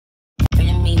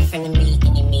finna me,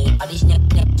 any me. All these neck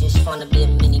just wanna be a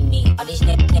mini me. All these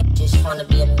neck just wanna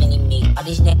be a mini me. All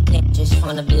these neck just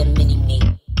wanna be a mini me.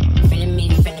 Finna me,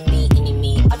 any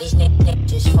me. All these neck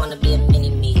just wanna be a mini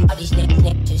me. All these neck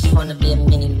just wanna be a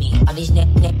mini me. All these neck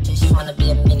just wanna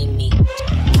be a mini me.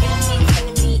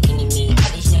 Finna me, any me.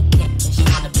 All these neck just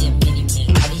wanna be a mini me.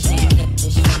 All these neck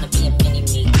just wanna be a mini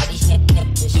me. All these neck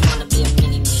just wanna be a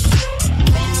mini me.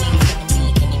 Finna me, any me.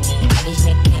 All these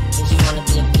neck just wanna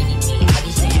be a mini me. All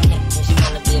these neck just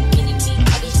wanna be a mini me.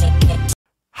 All these neck.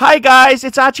 Hi guys,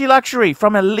 it's ArchieLuxury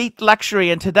from Elite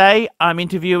Luxury, and today I'm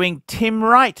interviewing Tim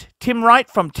Wright. Tim Wright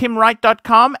from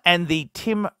timwright.com and the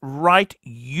Tim Wright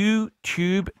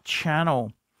YouTube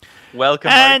channel.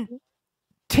 Welcome. And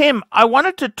Tim, I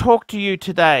wanted to talk to you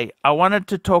today.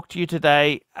 About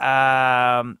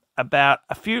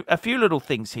a few little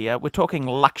things here. We're talking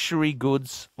luxury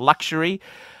goods, luxury.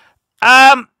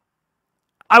 I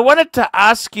wanted to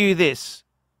ask you this.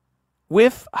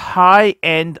 With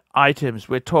high-end items,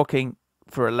 we're talking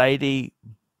for a lady,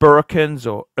 Birkins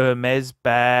or Hermes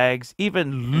bags,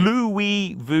 even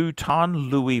Louis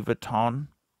Vuitton.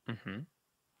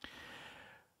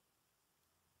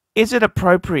 Is it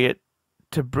appropriate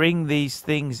to bring these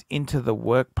things into the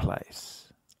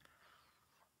workplace?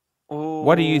 Ooh.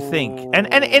 What do you think?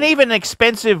 And even an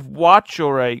expensive watch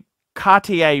or a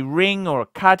Cartier ring or a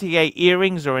Cartier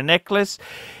earrings or a necklace,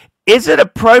 is it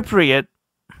appropriate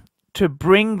to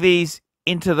bring these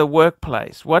into the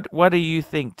workplace? What do you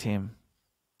think, Tim?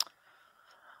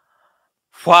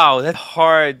 Wow, that's a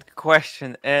hard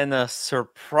question and a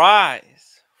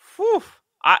surprise. Whew.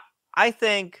 I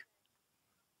think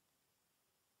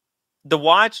the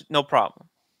watch, no problem.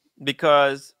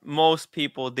 Because most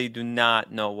people, they do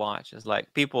not know watches.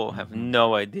 Like, people have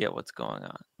no idea what's going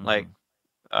on. Like,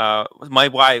 my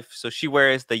wife, so she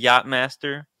wears the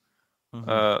Yachtmaster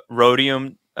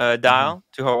rhodium dial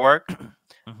to her work.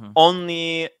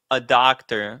 Only a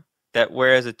doctor that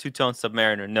wears a two-tone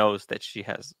Submariner knows that she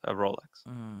has a Rolex.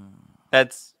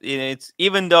 That's, it's,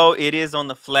 even though it is on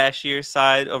the flashier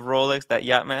side of Rolex, that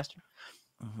Yachtmaster,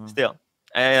 still,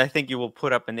 I think you will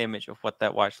put up an image of what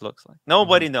that watch looks like.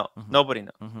 Nobody knows. Nobody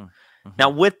knows. Now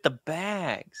with the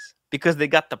bags, because they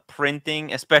got the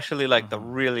printing, especially like the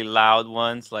really loud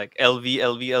ones, like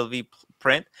LV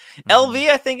print. LV,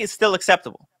 I think, is still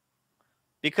acceptable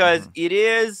because it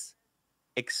is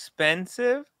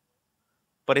expensive,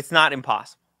 but it's not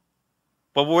impossible.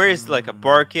 But where is like a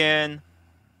Birkin,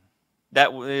 that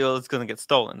it's gonna get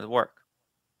stolen at work.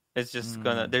 It's just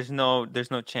gonna. There's no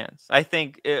chance. I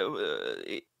think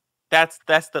that's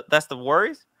the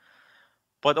worries,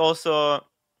 but also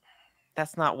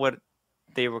that's not what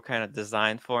they were kind of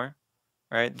designed for,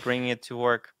 right? Bringing it to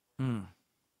work.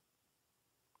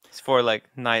 It's for like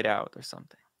night out or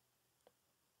something.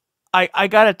 I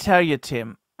gotta tell you,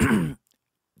 Tim.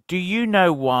 Do you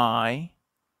know why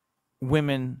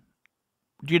women?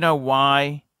 Do you know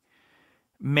why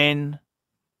men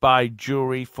buy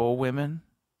jewelry for women?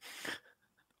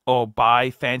 Or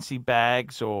buy fancy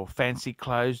bags or fancy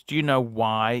clothes? Do you know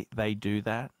why they do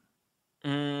that?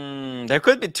 There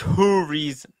could be two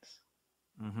reasons.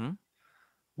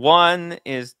 One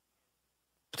is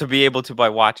to be able to buy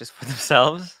watches for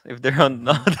themselves if they're on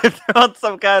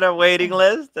some kind of waiting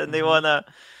list and they want to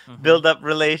build up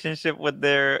relationship with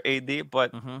their AD,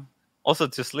 but also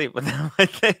to sleep with them. I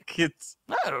think it's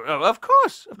of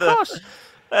course. Because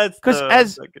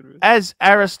as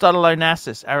Aristotle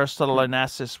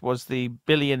Onassis was the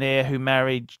billionaire who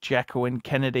married Jacqueline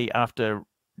Kennedy after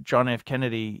John F.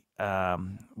 Kennedy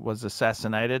was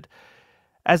assassinated.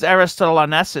 As Aristotle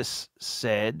Onassis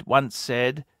once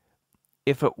said,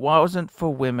 if it wasn't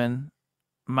for women,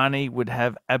 money would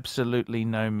have absolutely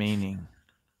no meaning.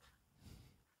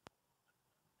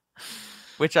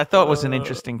 Which I thought was an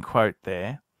interesting quote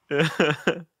there.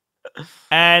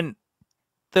 And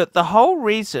the whole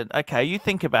reason, okay, you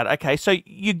think about it, okay, so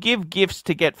you give gifts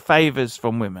to get favors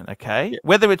from women, okay?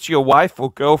 Whether it's your wife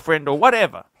or girlfriend or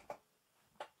whatever.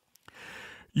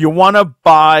 You want to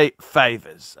buy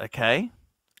favors, okay?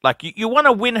 Like you want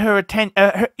to win her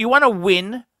attention, you want to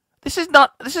win. This is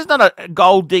not a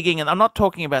gold digging, and I'm not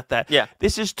talking about that. Yeah.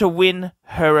 This is to win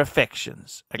her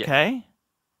affections, okay?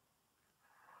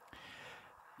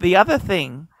 The other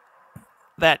thing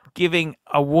that giving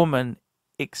a woman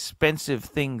expensive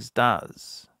things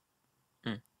does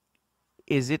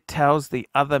is it tells the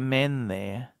other men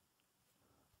there,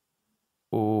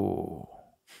 oh,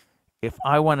 if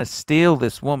I want to steal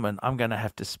this woman, I'm going to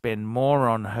have to spend more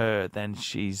on her than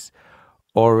she's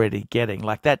already getting.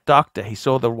 Like that doctor, he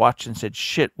saw the watch and said,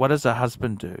 shit, what does her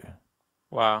husband do?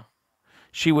 Wow.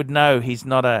 She would know he's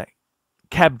not a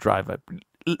cab driver.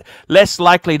 less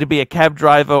likely to be a cab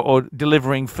driver or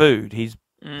delivering food. He's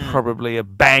probably a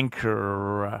banker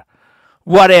or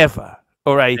whatever,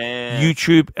 or a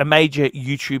major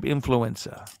YouTube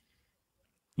influencer.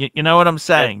 You know what I'm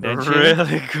saying, don't you?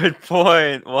 Really good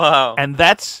point. Wow. And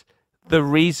that's the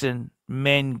reason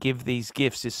men give these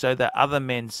gifts, is so that other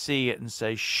men see it and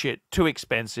say, shit, too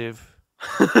expensive.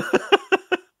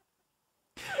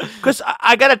 Because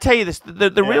I got to tell you this,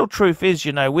 the real truth is,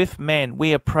 you know, with men,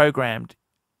 we are programmed.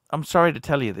 I'm sorry to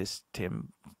tell you this,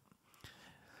 Tim.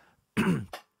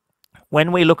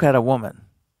 When we look at a woman,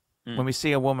 when we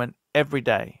see a woman every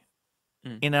day,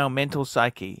 in our mental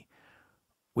psyche,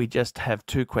 we just have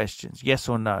two questions, yes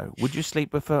or no. Would you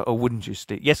sleep with her or wouldn't you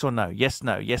sleep? Yes or no, yes,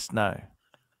 no, yes, no.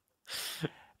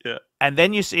 Yeah. And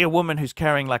then you see a woman who's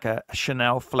carrying like a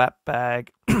Chanel flap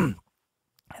bag and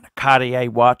a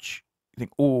Cartier watch. You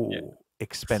think, oh,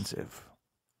 expensive.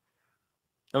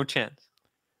 No chance.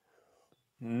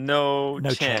 No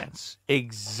chance.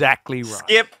 Exactly right.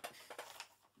 Skip.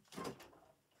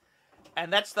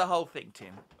 And that's the whole thing,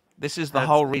 Tim. This is the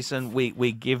whole reason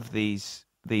we give these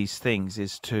things,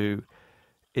 is to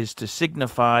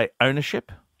signify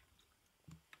ownership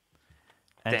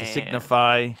and to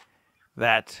signify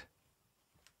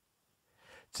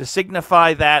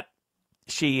that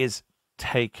she is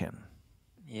taken.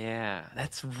 Yeah,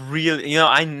 that's really, you know,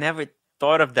 I never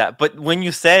thought of that. But when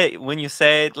you say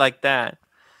it like that,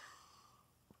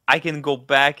 I can go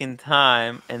back in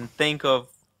time and think of,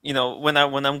 you know, when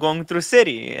I'm going through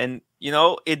city, and you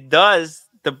know,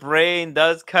 the brain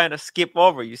does kind of skip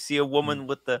over. You see a woman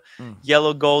with the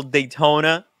yellow gold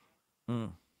Daytona.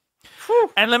 And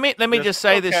let me just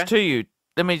say this to you.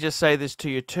 Let me just say this to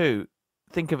you too.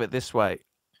 Think of it this way.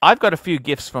 I've got a few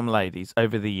gifts from ladies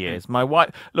over the years. My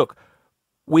wife, look,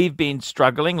 we've been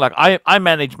struggling. Like I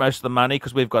manage most of the money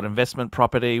because we've got investment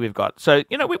property. We've got, so,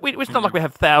 you know, it's not like we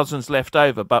have thousands left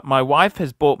over, but my wife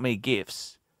has bought me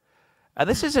gifts.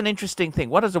 This is an interesting thing.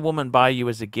 What does a woman buy you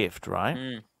as a gift,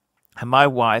 right? And my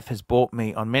wife has bought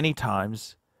me on many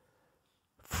times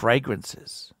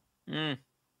fragrances.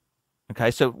 Okay,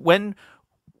 so when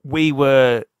we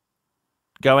were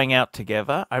going out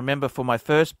together, I remember for my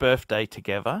first birthday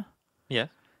together,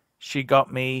 she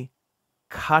got me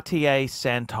Cartier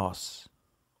Santos.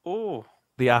 Oh,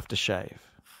 the aftershave.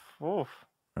 Oh,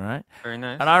 right. Very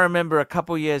nice. And I remember a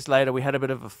couple of years later, we had a bit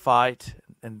of a fight,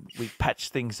 and we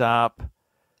patched things up.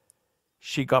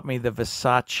 She got me the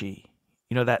Versace.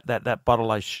 You know, that bottle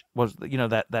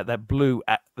that blue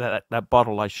that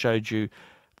bottle I showed you,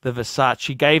 the Versace.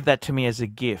 She gave that to me as a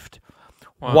gift.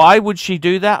 Wow. Why would she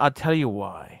do that? I'll tell you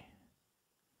why.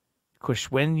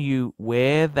 Because when you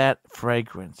wear that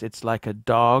fragrance, it's like a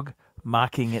dog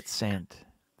marking its scent.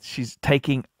 She's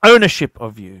taking ownership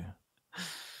of you.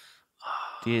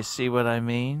 Do you see what I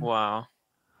mean? Wow.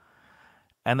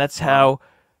 And that's how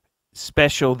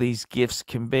special these gifts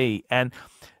can be. And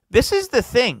this is the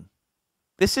thing.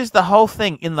 This is the whole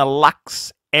thing in the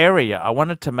luxe area. I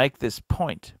wanted to make this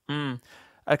point.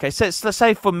 Okay, so let's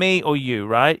say for me or you,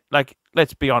 right? Like,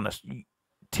 let's be honest.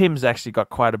 Tim's actually got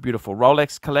quite a beautiful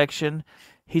Rolex collection.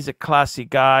 He's a classy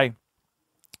guy.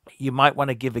 You might want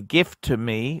to give a gift to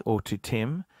me or to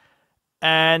Tim,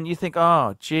 and you think,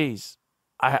 oh, geez,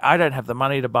 I don't have the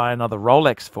money to buy another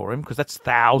Rolex for him because that's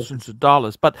thousands of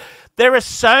dollars. But there are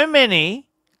so many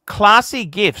classy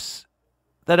gifts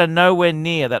that are nowhere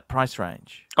near that price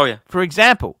range. Oh, yeah. For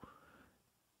example,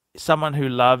 someone who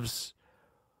loves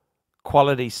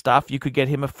quality stuff, you could get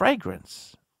him a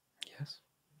fragrance. Yes.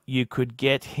 You could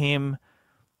get him...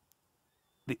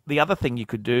 The other thing you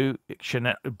could do,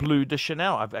 Chanel, Bleu de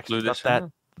Chanel. I've actually got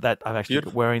that. I've actually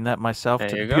been wearing that myself.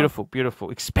 Beautiful, beautiful.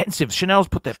 Expensive. Chanel's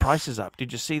put their prices up.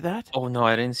 Did you see that? Oh, no,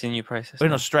 I didn't see any prices.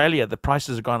 In Australia, the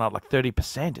prices have gone up like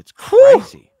 30%. It's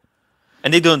crazy.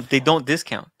 And they don't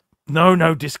discount.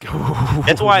 No discount.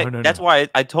 That's why that's why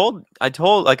I told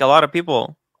like a lot of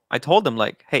people, I told them,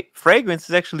 like, hey, fragrance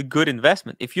is actually good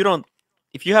investment. If you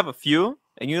have a few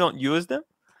and you don't use them,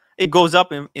 it goes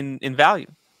up in value.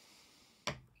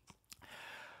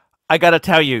 I got to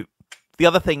tell you, the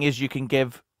other thing is you can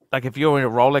give, like, if you're a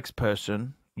Rolex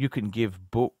person, you can give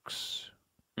books.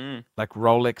 Like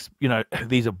Rolex, you know,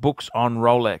 these are books on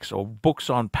Rolex or books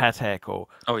on Patek or...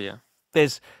 Oh, yeah.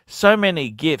 There's so many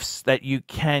gifts that you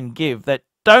can give that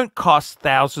don't cost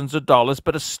thousands of dollars,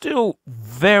 but are still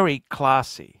very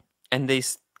classy. And they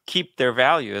keep their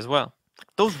value as well.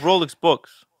 Those Rolex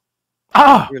books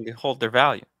really hold their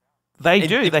value. They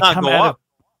do. They come out of...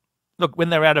 Look, when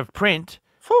they're out of print...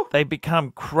 They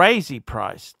become crazy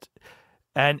priced.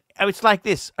 And it's like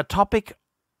this. A topic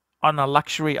on a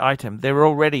luxury item, they're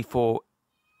already for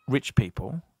rich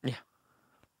people. Yeah.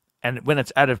 and when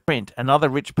it's out of print, another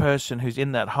rich person who's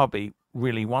in that hobby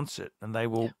really wants it, and they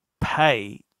will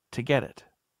pay to get it.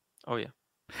 Oh yeah.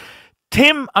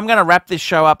 Tim, I'm going to wrap this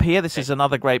show up here. This is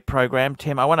another great program.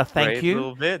 Tim, I want to thank Great you.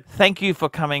 little vid. Thank you for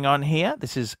coming on here.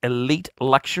 This is Elite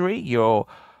Luxury, your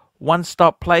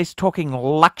one-stop place talking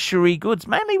luxury goods,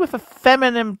 mainly with a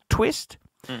feminine twist.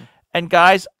 And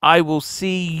guys, I will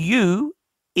see you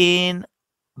in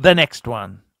the next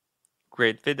one.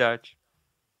 Great vid, Arch.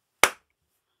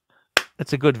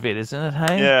 It's a good vid, isn't it,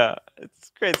 hey? Yeah,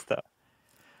 it's great stuff.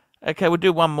 Okay, we'll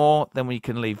do one more, then we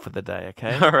can leave for the day,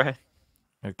 okay? All right.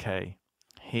 Okay,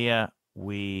 here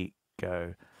we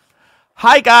go.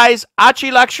 Hi, guys.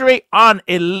 ArchieLuxury on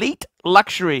Elite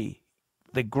Luxury,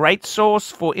 the great source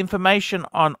for information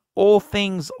on all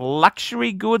things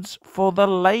luxury goods for the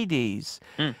ladies.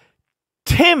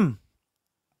 Tim,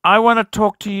 I want to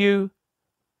talk to you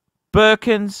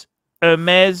Birkins,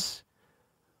 Hermes,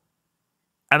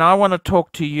 and I want to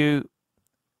talk to you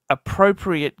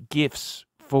appropriate gifts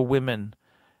for women.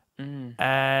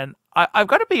 And I've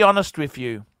got to be honest with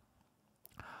you.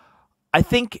 I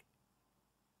think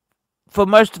for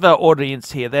most of our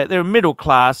audience here, they're middle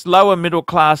class, lower middle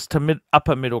class to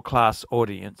upper middle class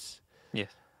audience.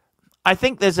 Yes. I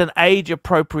think there's an age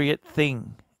appropriate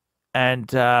thing. And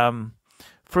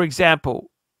for example,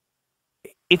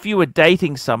 if you were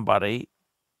dating somebody,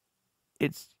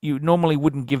 you normally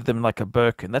wouldn't give them like a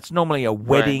Birkin. That's normally a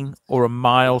wedding or a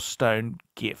milestone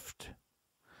gift.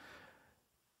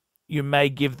 You may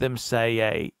give them,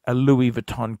 say, a Louis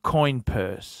Vuitton coin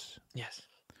purse. Yes.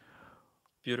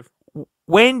 Beautiful.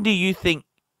 When do you think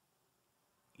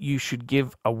you should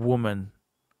give a woman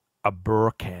a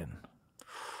Birkin?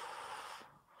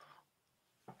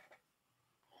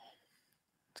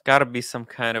 It's got to be some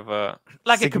kind of a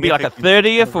it could be like a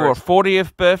 30th or a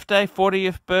 40th birthday,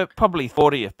 probably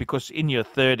 40th, because in your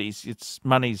 30s,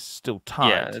 money's still tight.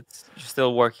 Yeah, you're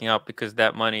still working out because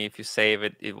that money, if you save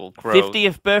it, it will grow.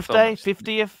 50th birthday, so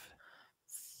 50th?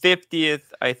 50th,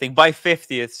 I think by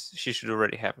 50th, she should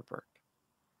already have a Birkin.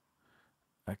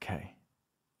 Okay.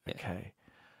 Yeah. Okay.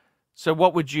 So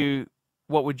what would you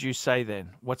say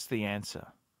then? What's the answer?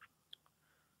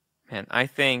 Man, I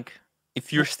think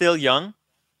if you're still young,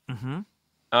 Mm-hmm.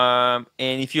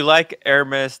 and if you like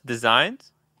Hermes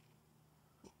designs,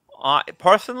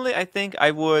 personally, I think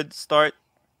I would start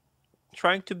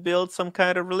trying to build some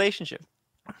kind of relationship.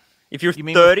 If you're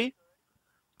 30,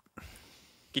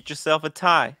 get yourself a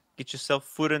tie. Get yourself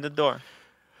foot in the door.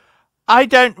 I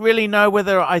don't really know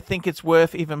whether I think it's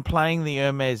worth even playing the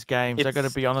Hermes games. I got to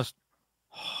be honest.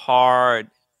 Hard.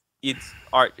 It's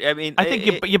art. I mean, I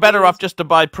think you're better off just to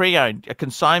buy pre-owned, a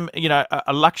consignment. You know,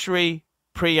 a luxury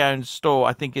pre-owned store.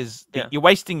 I think you're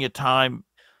wasting your time.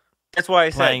 That's why I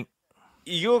said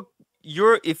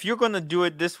if you're gonna do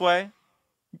it this way,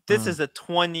 this is a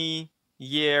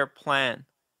 20-year plan.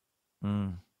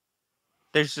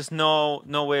 There's just no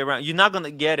way around. You're not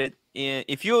gonna get it.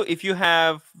 If you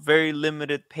have very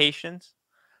limited patience,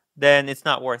 then it's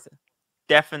not worth it.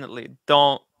 Definitely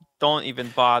don't even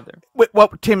bother.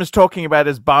 What Tim is talking about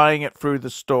is buying it through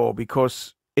the store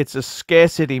because it's a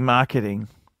scarcity marketing.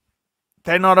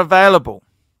 They're not available.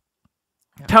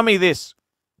 Yeah. Tell me this.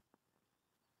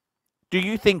 Do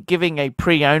you think giving a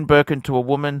pre-owned Birkin to a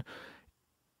woman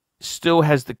still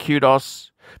has the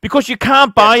kudos? Because you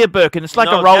can't buy a Birkin. It's like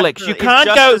a Rolex. Definitely. You can't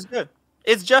go... As good.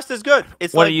 It's just as good.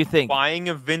 It's what like do you think? Buying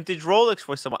a vintage Rolex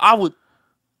for someone. I would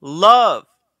love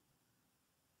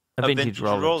a vintage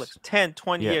Rolex. 10,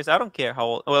 20 years. I don't care how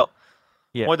old. Well,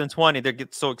 more than 20, they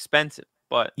get so expensive.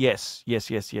 But yes.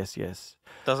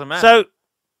 Doesn't matter. So,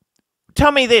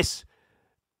 tell me this.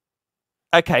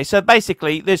 Okay, so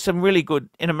basically, there's some really good...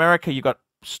 In America, you got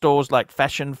stores like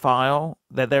Fashion File.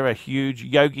 They're a huge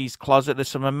Yogi's Closet. There's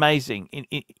some amazing...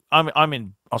 I'm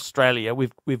in Australia.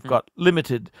 We've got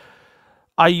limited...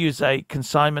 I use a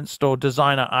consignment store,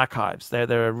 Designer Archives.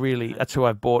 They're a really... That's who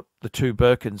I bought the 2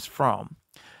 Birkins from.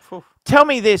 Oof. Tell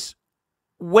me this.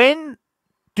 When...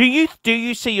 Do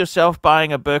you see yourself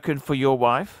buying a Birkin for your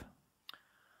wife?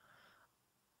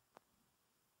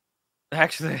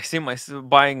 Actually, I see myself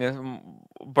buying a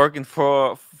Birkin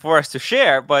for us to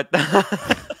share, but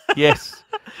yes,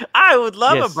 I would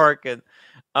love a Birkin.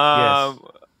 Yes.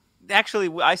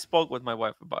 Actually, I spoke with my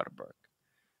wife about a Birkin.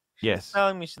 She's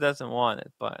telling me she doesn't want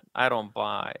it, but I don't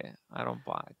buy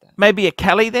that. Maybe a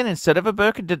Kelly then instead of a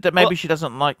Birkin. Maybe she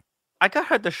doesn't like. I got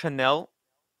her the Chanel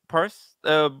purse.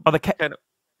 They're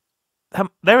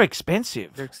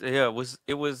expensive. It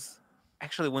was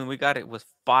actually when we got it was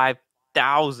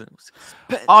 $5,000.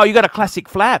 Oh, you got a classic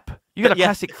flap. You got a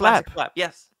classic flap.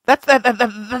 Yes, That's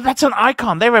an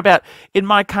icon. They were about, in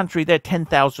my country, they're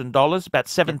 $10,000, about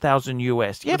 7,000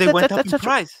 US. Yeah, they went up in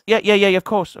price. Yeah, of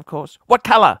course, of course. What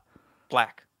color?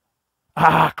 Black.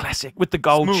 Ah, classic, with the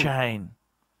gold Smooth. chain.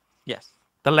 Yes.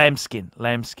 The lambskin.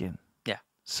 Yeah.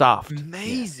 Soft.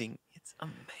 Amazing. Yeah. It's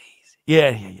amazing.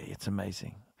 Yeah, it's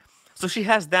amazing. So she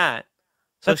has that.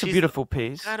 So That's a beautiful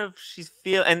piece. She's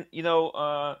feel, and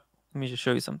let me just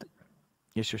show you something.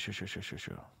 Yeah, sure.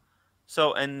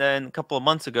 So, and then a couple of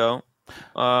months ago,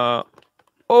 a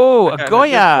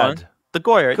Goyard. The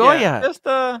Goyard. Yeah. Just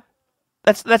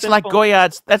that's like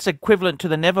Goyards. That's equivalent to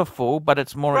the Neverfull, but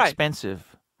it's more expensive.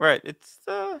 Right. It's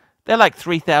they're like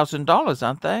 $3,000,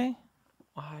 aren't they?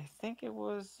 I think it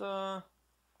was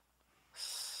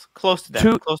close to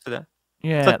that. Close to that.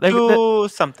 Yeah, it's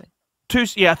like something.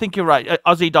 Yeah, I think you're right.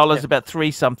 Aussie dollars about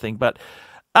 3 something. But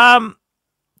does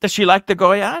she like the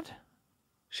Goyard?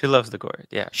 She loves the Goyard.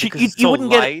 Yeah, you wouldn't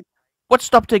get it. What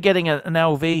stopped her getting an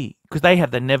LV? Because they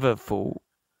have the Neverfull.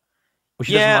 Well,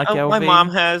 she doesn't like LV.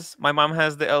 My mom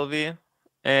has the LV,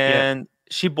 and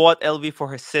she bought LV for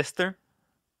her sister.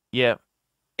 Yeah,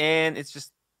 and it's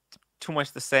just too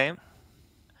much the same.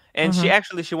 And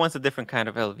she wants a different kind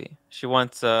of LV. She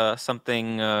wants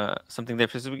something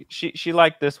different. She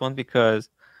liked this one because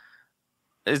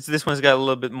this one's got a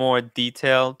little bit more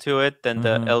detail to it than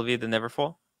the LV, the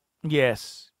Neverfull.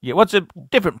 Yes. Yeah. What's a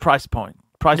different price point?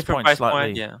 Price point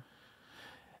slightly. Yeah.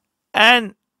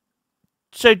 And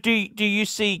so do you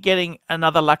see getting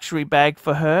another luxury bag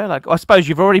for her? Like, I suppose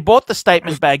you've already bought the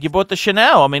statement bag. You bought the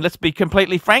Chanel. I mean, let's be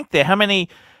completely frank there. How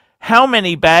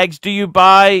many bags do you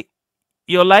buy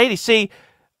your lady? See,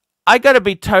 I got to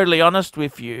be totally honest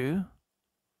with you.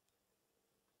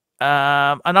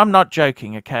 And I'm not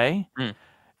joking, okay?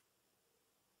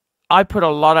 I put a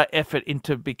lot of effort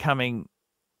into becoming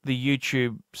the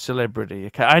YouTube celebrity,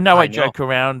 okay? I know I joke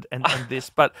around and this,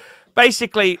 but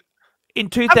basically in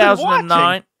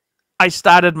 2009, I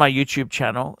started my YouTube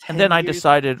channel, and then I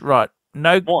decided, right,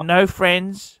 no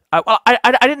friends. I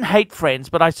didn't hate friends,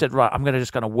 but I said, right, I'm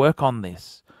just going to work on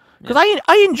this. Because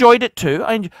I enjoyed it too.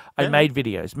 I made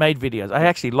videos. I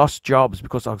actually lost jobs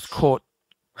because I was caught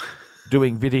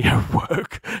doing video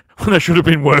work when I should have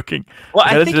been working. Well,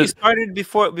 I think you started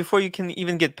before you can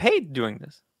even get paid doing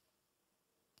this.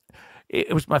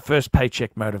 It was my first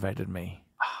paycheck motivated me.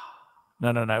 No.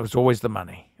 It was always the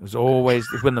money. It was always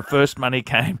when the first money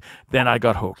came, then I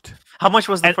got hooked. How much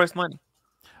was the first money?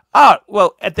 Oh,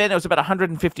 well, then it was about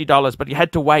 $150, but you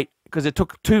had to wait because it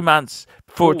took 2 months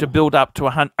for it to build up to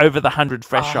over the 100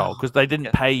 threshold because they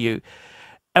didn't pay you.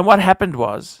 And what happened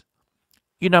was,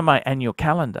 my annual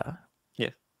calendar.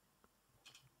 Yes.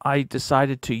 I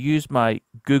decided to use my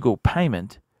Google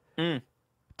payment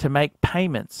to make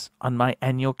payments on my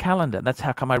annual calendar. That's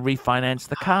how come I refinanced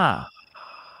the car.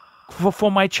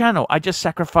 For my channel, I just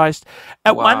sacrificed.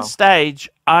 At one stage,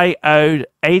 I owed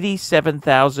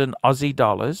 87,000 Aussie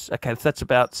dollars. Okay, so that's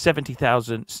about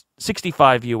 70,000,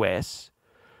 65 US,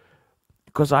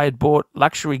 because I had bought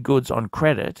luxury goods on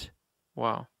credit.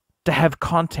 Wow. To have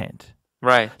content.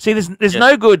 Right. See, there's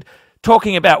no good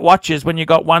talking about watches when you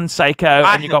got one Seiko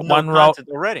and you got one roll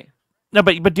already. No,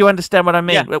 but do you understand what I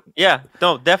mean? Yeah.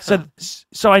 No, definitely.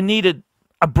 So I needed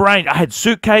a brain. I had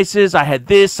suitcases. I had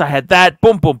this. I had that.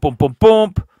 Boom, boom, boom, boom,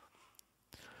 boom.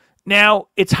 Now,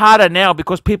 it's harder now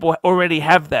because people already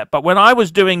have that. But when I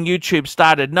was doing YouTube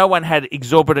started, no one had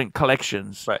exorbitant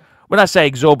collections. Right. When I say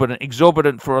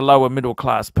exorbitant for a lower middle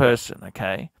class person,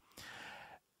 okay?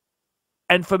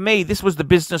 And for me, this was the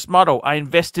business model. I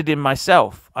invested in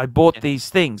myself. I bought these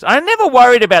things. I never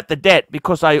worried about the debt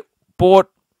because I bought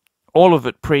all of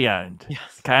it pre-owned. Yes.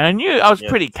 Okay, I knew I was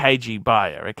pretty cagey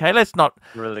buyer. Okay, let's not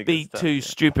be too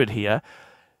stupid here.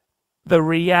 The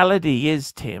reality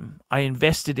is, Tim, I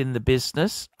invested in the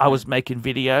business. I was making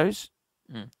videos,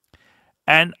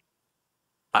 and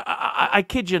I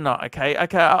kid you not. Okay,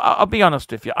 I'll be honest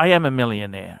with you. I am a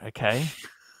millionaire. Okay.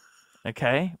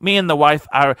 Okay. Me and the wife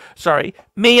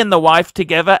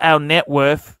together, our net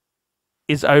worth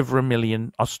is over $1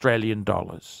 million Australian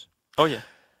dollars. Oh yeah.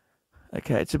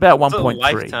 Okay, it's about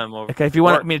 1.3. Okay, if you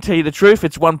want me to tell you the truth,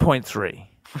 it's 1.3.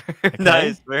 Okay?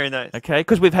 Nice, very nice. Okay,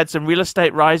 because we've had some real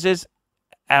estate rises.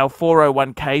 Our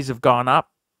 401ks have gone up.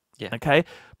 Yeah. Okay,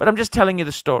 but I'm just telling you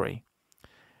the story.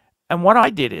 And what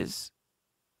I did is,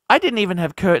 I didn't even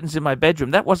have curtains in my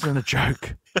bedroom. That wasn't a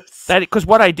joke. Because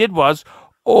what I did was,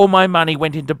 all my money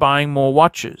went into buying more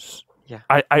watches. Yeah.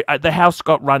 The house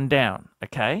got run down.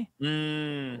 Okay.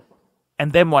 And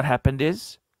then what happened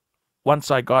is,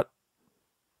 once I got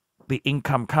the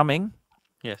income coming,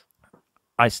 yes,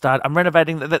 I'm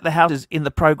renovating the house is in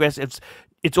the progress.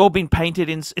 It's all been painted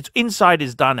in. Its inside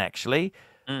is done actually.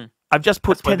 I've just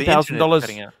put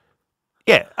 $10,000.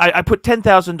 Yeah, I put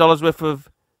 $10,000 worth of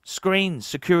screens,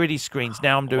 security screens.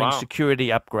 Now I'm doing security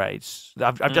upgrades.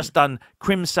 I've just done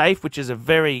Crim Safe, which is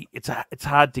it's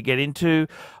hard to get into.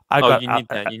 You need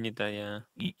that. You need that. Yeah.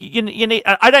 You need.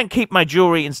 I don't keep my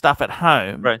jewelry and stuff at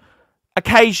home. Right.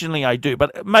 Occasionally I do,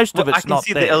 but most of it's not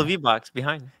there. I can see the LV box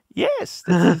behind. Yes,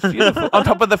 that's beautiful. On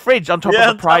top of the fridge, on top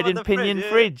of the Pride and Pinion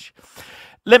fridge.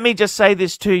 Let me just say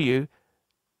this to you.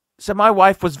 So my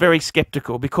wife was very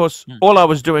skeptical because all I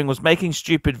was doing was making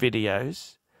stupid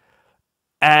videos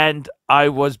and I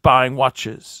was buying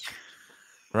watches,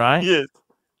 right? Yes.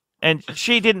 And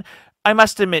she didn't, I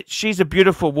must admit, she's a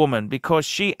beautiful woman because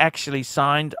she actually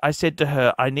signed, I said to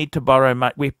her, I need to borrow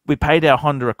my, we paid our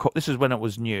Honda Accord. This is when it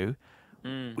was new.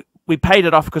 We paid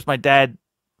it off because my dad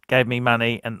gave me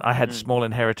money and I had small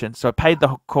inheritance. So I paid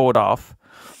the Accord off.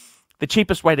 The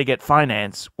cheapest way to get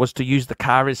finance was to use the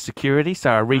car as security. So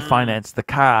I refinanced the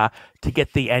car to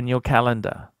get the annual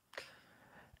calendar.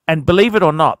 And believe it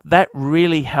or not, that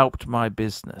really helped my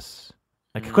business.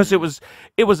 Because it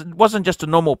wasn't just a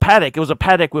normal paddock. It was a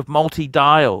paddock with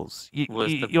multi-dials. You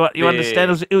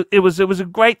understand? It was a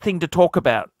great thing to talk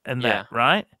about and that,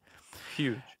 right?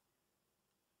 Huge.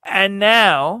 And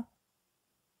now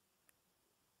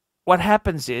what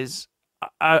happens is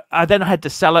I then had to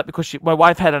sell it because my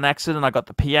wife had an accident. I got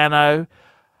the piano.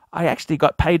 I actually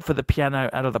got paid for the piano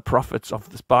out of the profits of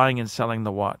this buying and selling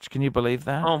the watch. Can you believe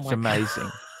that? Oh my It's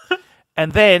amazing.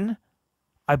 And then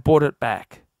I bought it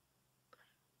back.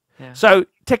 Yeah. So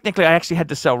technically, I actually had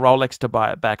to sell Rolex to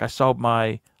buy it back. I sold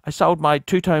my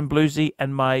two-tone bluesy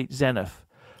and my Zenith.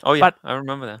 Oh yeah, but I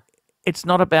remember that. It's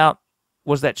not about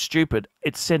was that stupid.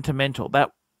 It's sentimental.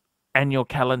 That annual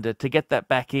calendar, to get that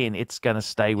back in, it's going to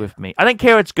stay with me. I don't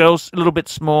care it's girls a little bit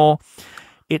small.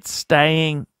 It's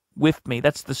staying with me.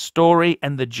 That's the story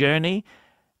and the journey.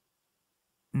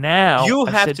 Now you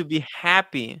have to be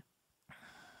happy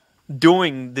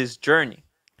doing this journey.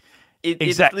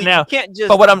 Exactly. Now, you can't just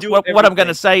but what I'm going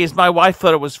to say is my wife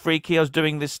thought it was freaky. I was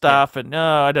doing this stuff and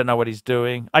no, I don't know what he's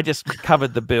doing. I just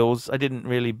covered the bills. I didn't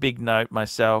really big note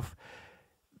myself.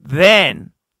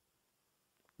 Then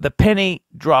the penny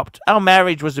dropped. Our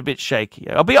marriage was a bit shaky.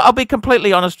 I'll be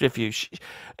completely honest with you.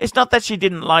 It's not that she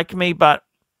didn't like me, but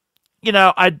you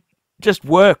know, I just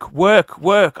work.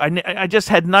 I just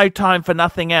had no time for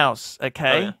nothing else.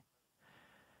 Okay. Oh, yeah.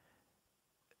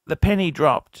 The penny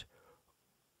dropped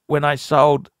when I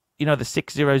sold, you know, the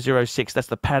 6006. That's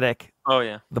the Patek. Oh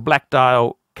yeah. The black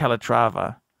dial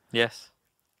Calatrava. Yes.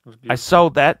 I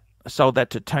sold that. I sold that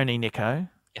to Tony Nico.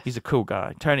 Yes. He's a cool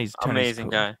guy. Tony's amazing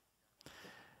cool. guy.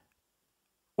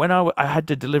 When I had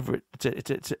to deliver it,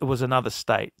 it was another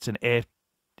state.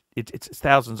 It's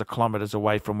thousands of kilometers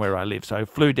away from where I live. So I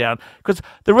flew down because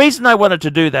the reason I wanted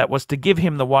to do that was to give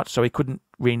him the watch so he couldn't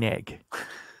renege.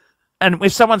 And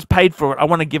if someone's paid for it, I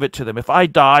want to give it to them. If I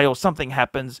die or something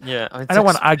happens, I don't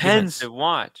want arguments. Expensive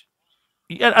watch.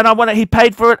 Yeah, and he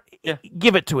paid for it. Yeah.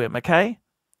 Give it to him, okay?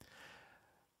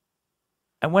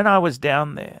 And when I was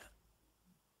down there,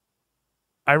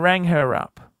 I rang her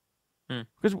up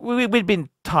because we'd been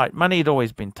tight. Money had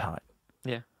always been tight.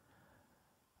 Yeah.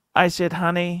 I said,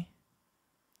 honey,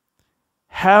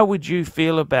 how would you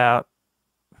feel about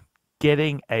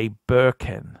getting a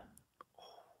Birkin?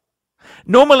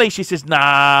 Normally she says,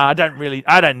 nah, I don't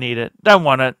need it. Don't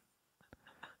want it.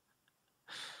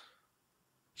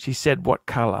 She said, what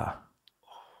color?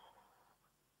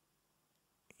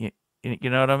 You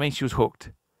know what I mean? She was hooked.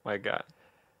 My God.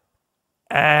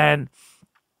 And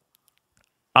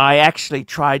I actually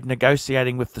tried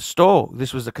negotiating with the store.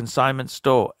 This was a consignment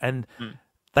store. And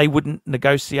they wouldn't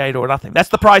negotiate or nothing. That's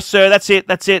the price, sir. That's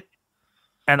it.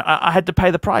 And I had to pay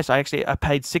the price. I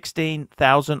paid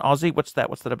 16,000 Aussie. What's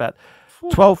that about?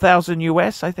 12,000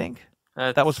 US, I think.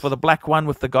 That was for the black one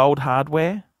with the gold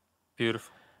hardware.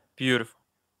 Beautiful. Beautiful.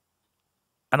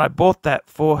 And I bought that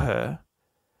for her.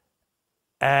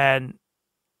 And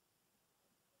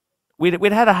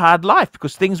we'd had a hard life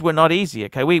because things were not easy,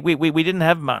 okay? We didn't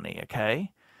have money,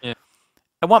 okay? Yeah.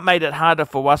 And what made it harder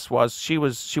for us was she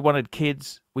wanted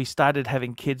kids. We started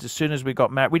having kids as soon as we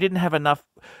got married. We didn't have enough.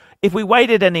 If we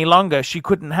waited any longer, she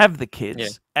couldn't have the kids. Yeah.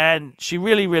 And she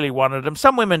really, really wanted them.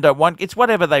 Some women don't want. It's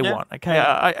whatever they want, okay?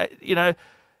 Yeah. You know,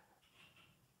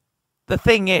 the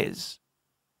thing is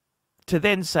to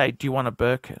then say, do you want a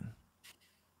Birkin?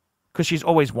 Because she's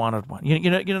always wanted one.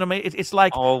 You know what I mean? It's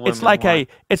like a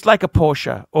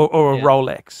Porsche or a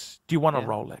Rolex. Do you want a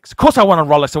Rolex? Of course I want a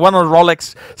Rolex. I wanted a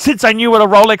Rolex since I knew what a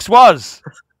Rolex was.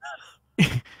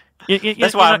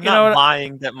 That's why I'm not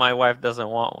lying that my wife doesn't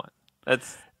want one.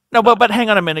 No, but hang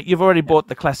on a minute. You've already bought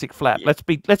the classic flap. Yeah.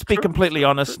 Let's be completely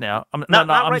honest now.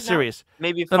 I'm serious. Now.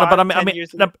 Maybe 5, but 10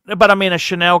 years ago. But I mean a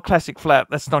Chanel classic flap.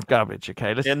 That's not garbage,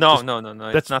 okay? No.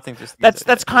 That's nothing.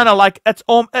 That's kind of like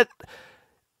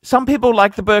some people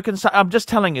like the Birkin. I'm just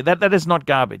telling you that is not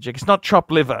garbage. It's not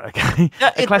chopped liver, okay?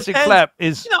 Yeah, a classic flap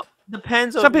is.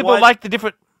 Depends on. Some people like the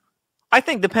different. I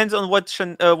think depends on what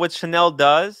Chanel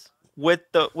does. With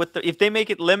the if they make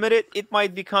it limited, it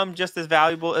might become just as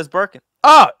valuable as Birkin.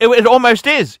 Oh, it almost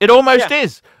is. It almost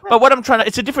is. Yeah. But what I'm trying to,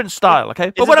 it's a different style,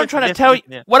 okay? But what I'm trying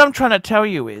to tell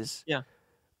you is,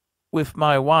 with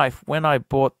my wife, when I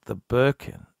bought the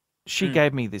Birkin, she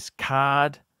gave me this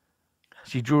card.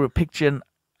 She drew a picture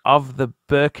of the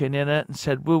Birkin in it and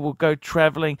said, "We will go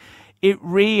traveling." It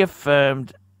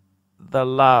reaffirmed the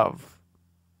love.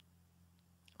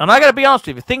 And I got to be honest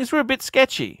with you, things were a bit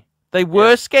sketchy. They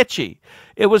were sketchy.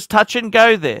 It was touch and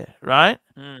go there, right?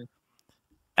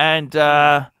 And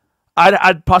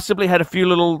I'd possibly had a few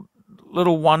little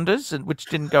wonders, which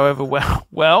didn't go over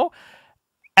well.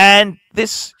 And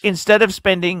this, instead of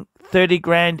spending 30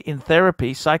 grand in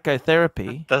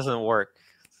psychotherapy, doesn't work.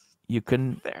 You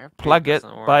can plug it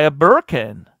by a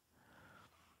Birkin.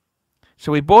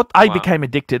 So we bought. I became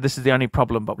addicted. This is the only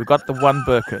problem, but we got the one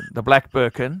Birkin, the black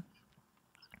Birkin.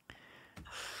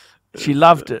 She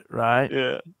loved it, right?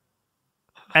 Yeah.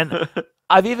 And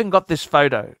I've even got this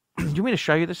photo. Do you want me to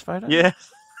show you this photo?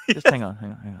 Yes. Just hang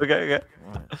on. Okay. Right.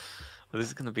 Well, this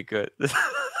is gonna be good.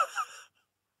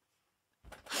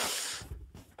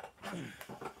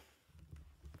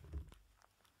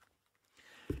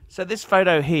 So this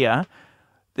photo here,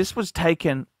 this was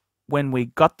taken when we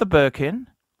got the Birkin,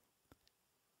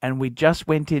 and we just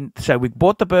went in. So we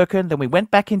bought the Birkin, then we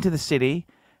went back into the city,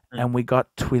 and we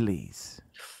got Twillies.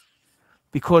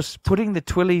 Because putting the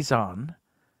Twillies on,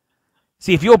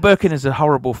 see, if your Birkin is a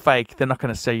horrible fake, they're not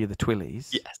going to sell you the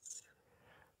Twillies. Yes.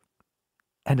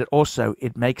 And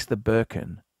it makes the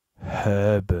Birkin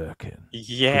her Birkin.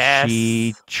 Yes.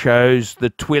 She chose the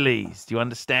Twillies. Do you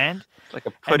understand? It's like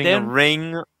putting a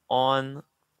ring on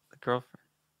the girlfriend.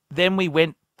 Then we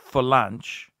went for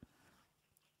lunch,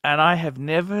 and I have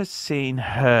never seen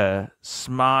her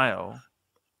smile.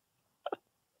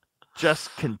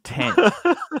 Just content.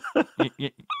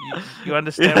 You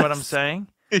understand what I'm saying?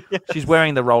 Yes. She's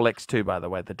wearing the Rolex too, by the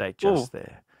way. The date just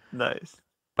there. Nice.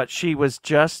 But she was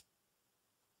just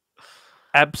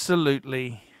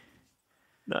absolutely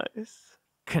nice,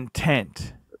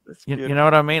 content. You know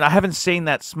what I mean? I haven't seen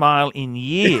that smile in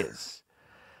years.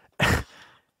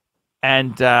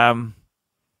 And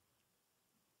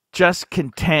just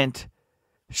content.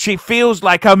 She feels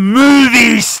like a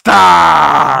movie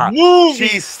star.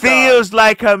 Feels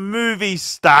like a movie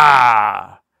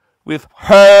star with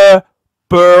her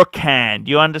Birkin.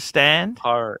 Do you understand?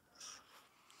 Heart.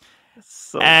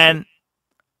 And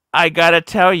I gotta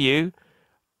tell you,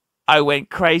 I went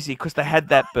crazy because they had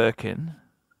that Birkin,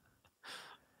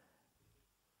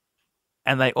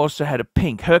 and they also had a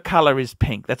pink. Her color is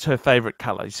pink. That's her favorite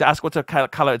color. You ask what's her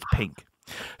color? It's pink.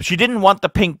 She didn't want the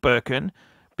pink Birkin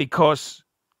because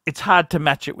it's hard to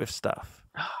match it with stuff.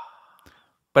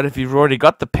 But if you've already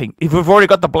got the pink, if we've already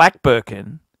got the black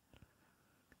Birkin,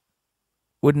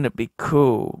 wouldn't it be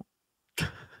cool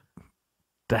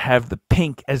to have the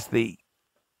pink as the...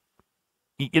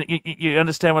 You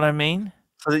understand what I mean?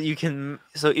 So that you can...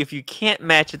 So if you can't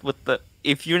match it with the...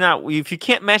 If you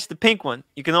can't match the pink one,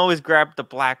 you can always grab the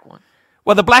black one.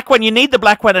 Well, the black one, you need the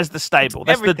black one as the stable.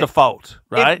 That's the default,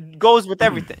 right? It goes with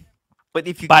everything. But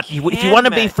if you want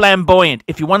to be flamboyant,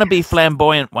 if you want to be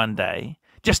flamboyant one day,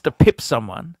 just to pip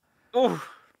someone,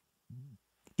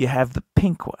 you have the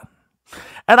pink one.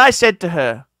 And I said to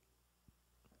her,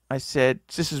 this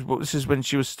is when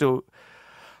she was still.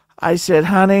 I said,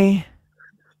 honey,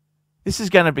 this is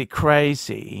going to be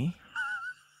crazy.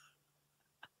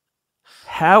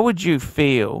 How would you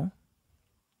feel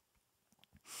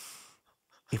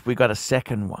if we got a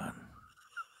second one?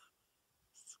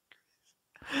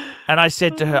 And I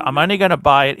said to her, I'm only going to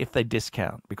buy it if they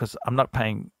discount because I'm not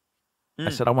paying. I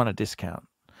said, I want a discount.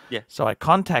 Yeah. So I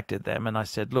contacted them and I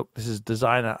said, look, this is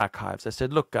Designer Archives. I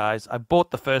said, look, guys, I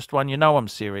bought the first one. You know I'm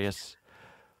serious.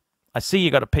 I see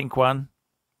you got a pink one.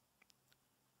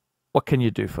 What can you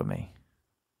do for me?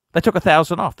 They took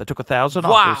 1,000 off. They took 1,000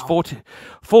 off. It was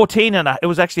 14 and it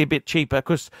was actually a bit cheaper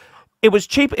because it was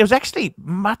cheap. It was actually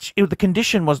the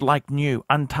condition was like new,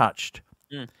 untouched.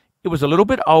 It was a little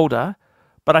bit older.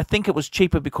 But I think it was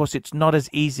cheaper because it's not as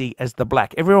easy as the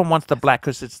black. Everyone wants the black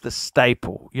because it's the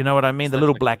staple. You know what I mean? The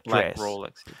little black dress.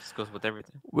 Rolex. It just goes with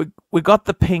everything. We got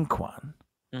the pink one.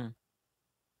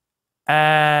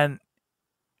 And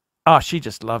Oh, she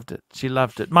just loved it. She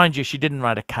loved it. Mind you, she didn't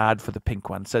write a card for the pink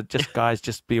one. So just guys,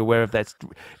 just be aware of that.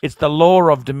 It's the law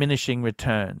of diminishing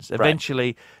returns.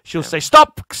 Eventually, she'll say,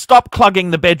 "Stop clogging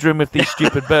the bedroom with these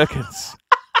stupid Birkins."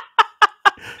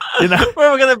 You know, where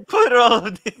are we gonna put all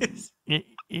of this?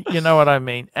 You know what I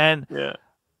mean? And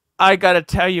I got to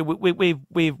tell you, we've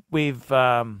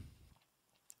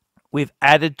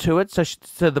added to it. So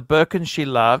the Birkins she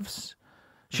loves.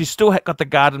 She's still got the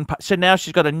garden party. So now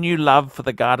she's got a new love for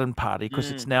the garden party because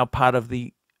it's now part of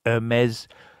the Hermes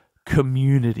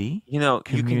community. You know,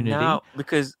 you can now,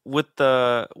 because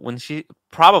when she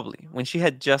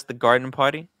had just the garden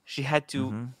party, she had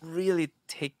to really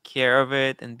take care of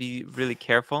it and be really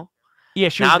careful. Yeah,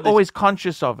 she was always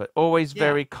conscious of it, always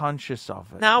very conscious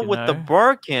of it. Now with the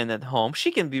Birkin at home,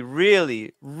 she can be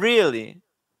really, really.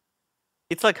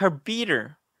 It's like her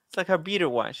beater. It's like her beater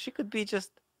watch. She could be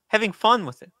just having fun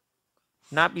with it,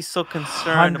 not be so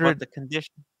concerned about the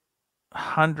condition.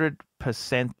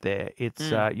 100% there. It's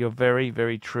you're very,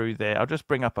 very true there. I'll just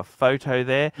bring up a photo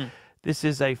there. This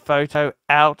is a photo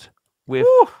out with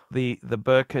the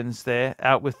Birkins there.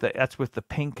 That's with the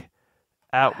pink.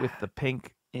 Out with the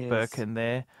pink Birkin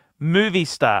there. Movie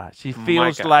star. She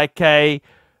feels like a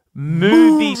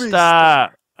movie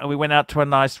star. And we went out to a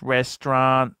nice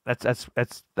restaurant. That's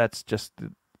just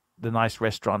the nice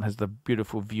restaurant has the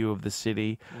beautiful view of the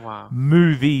city. Wow.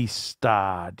 Movie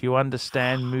star. Do you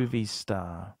understand? Movie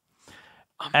star.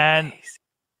 Amazing. And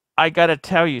I got to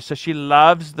tell you, so she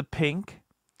loves the pink.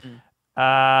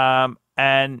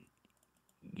 And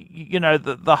you know,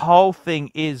 the whole thing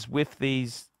is with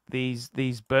these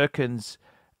Birkins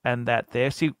and that there.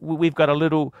 See, we've got a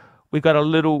little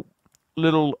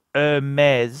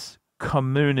Hermes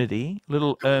community.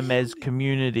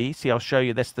 See, I'll show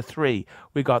you. That's the three.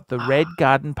 We got the red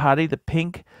garden party, the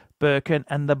pink Birkin,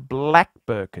 and the black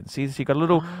Birkin. See, so you got a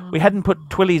little. We hadn't put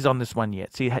Twillies on this one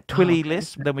yet. So you had Twilly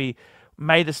list. Then we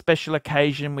made a special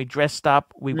occasion. We dressed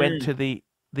up. We went to the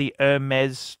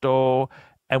Hermes store,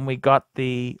 and we got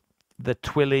the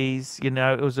Twillies. You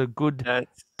know, it was a good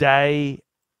day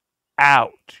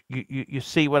out. You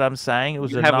see what I'm saying? It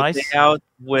was a nice day out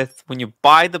with when you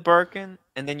buy the Birkin,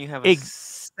 and then you have a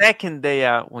second day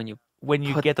out when you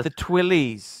get the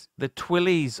Twillies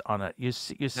on it. You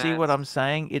see what I'm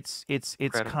saying? It's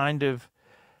kind of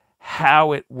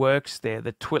how it works there.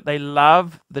 They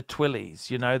love the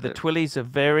Twillies. You know, the Twillies are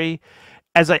very,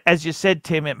 as you said,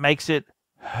 Tim. It makes it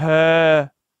her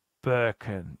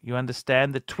Birkin. You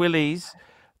understand? The Twillies.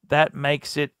 That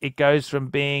makes it goes from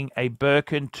being a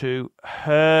Birkin to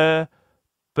her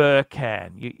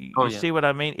Birkin. You see what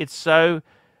I mean? It's so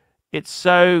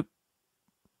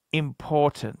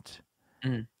important.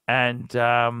 And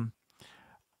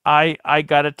I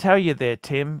got to tell you there,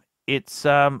 Tim, it's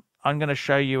I'm going to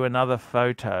show you another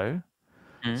photo.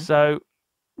 So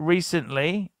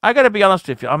recently, I got to be honest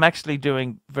with you, I'm actually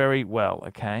doing very well,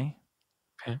 okay?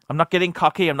 I'm not getting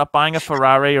cocky. I'm not buying a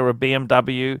Ferrari or a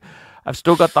BMW. I've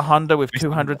still got the Honda with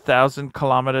 200,000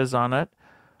 kilometers on it.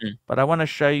 But I want to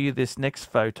show you this next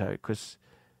photo because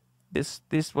this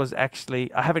was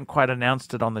actually, I haven't quite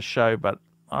announced it on the show, but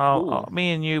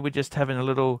me and you, we're just having a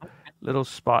little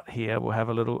spot here. We'll have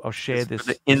a little, I'll share this.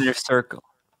 For the inner circle.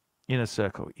 Inner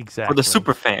circle, exactly. For the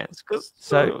super fans.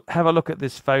 So have a look at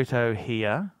this photo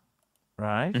here,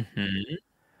 right?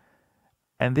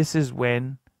 And this is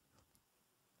when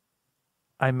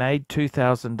I made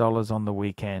 $2,000 on the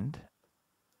weekend.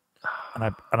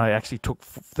 And I actually took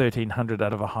 $1,300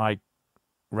 out of a high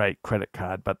rate credit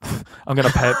card, but I'm going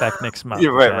to pay it back next month.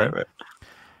 Right.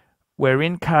 We're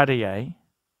in Cartier.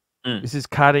 This is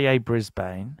Cartier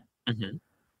Brisbane.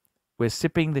 We're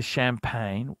sipping the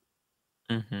champagne.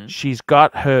 She's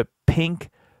got her pink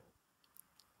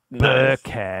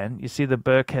Birkin. You see the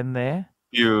Birkin there?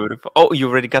 Beautiful. Oh, you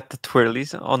already got the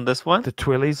Twillies on this one? The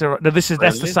Twillies are. No,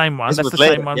 that's the same one. That's the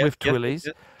same one with Twillies.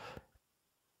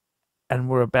 And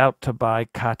we're about to buy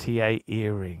Cartier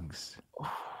earrings.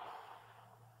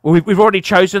 Well, we've already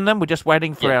chosen them. We're just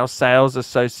waiting for our sales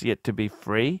associate to be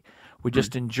free. We're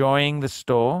just enjoying the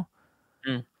store.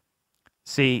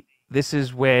 See, this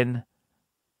is when,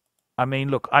 I mean,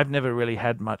 look, I've never really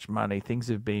had much money. Things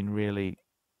have been really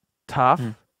tough.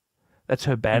 That's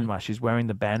her banwa. She's wearing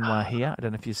the banwa here. I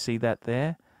don't know if you see that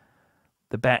there.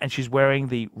 And she's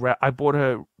wearing I bought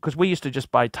her, because we used to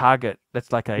just buy Target.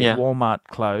 That's like a Walmart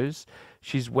clothes.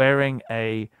 She's wearing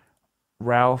a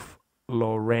Ralph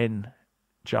Lauren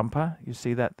jumper. You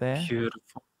see that there?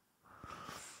 Beautiful.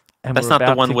 And that's not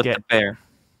the one with the bear.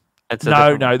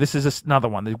 No, this is another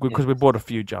one because we bought a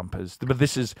few jumpers. But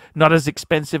this is not as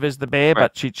expensive as the bear,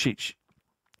 but you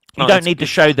don't need to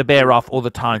show the bear off all the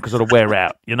time because it'll wear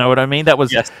out. You know what I mean? That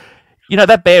was You know,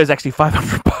 that bear is actually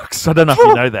 $500. I don't know if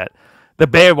you know that. The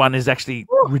bear one is actually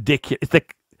ridiculous.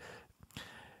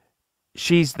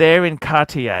 She's there in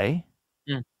Cartier,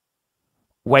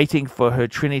 waiting for her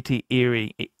Trinity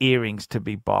earrings to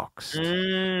be boxed.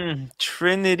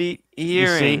 Trinity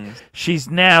earrings. You see, she's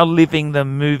now living the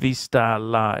movie star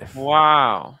life.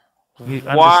 Wow. You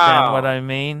understand what I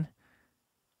mean?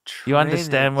 You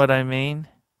understand what I mean?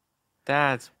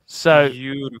 That's so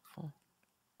beautiful.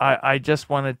 I just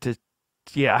wanted to,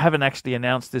 I haven't actually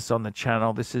announced this on the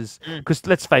channel. This is because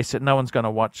let's face it, no one's going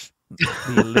to watch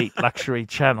the Elite Luxury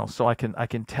channel, so I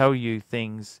can tell you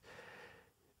things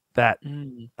that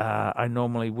I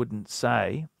normally wouldn't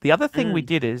say. The other thing we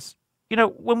did is, you know,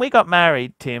 when we got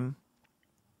married, Tim,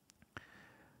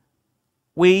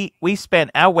 we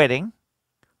spent our wedding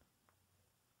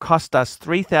cost us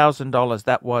 $3,000.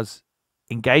 That was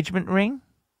engagement ring,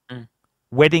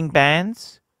 wedding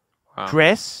bands,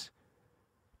 dress,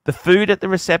 the food at the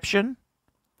reception,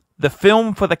 the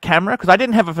film for the camera, because I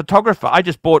didn't have a photographer. I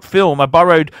just bought film. I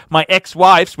borrowed my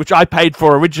ex-wife's, which I paid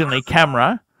for originally,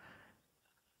 camera.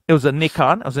 It was a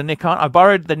Nikon. I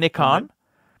borrowed the Nikon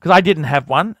because I didn't have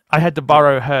one. I had to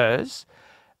borrow hers.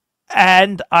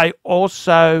 And I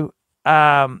also,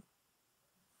 it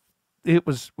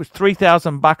was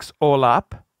 $3,000 all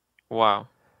up. Wow.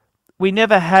 We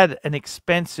never had an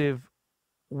expensive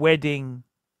wedding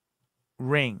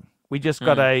ring. We just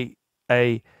got it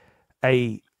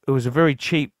was a very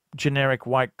cheap generic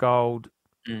white gold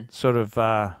sort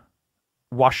of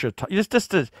washer.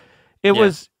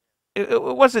 It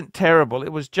wasn't terrible.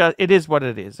 It was just, it is what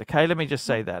it is. Okay. Let me just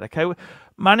say that. Okay.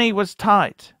 Money was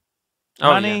tight.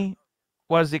 Money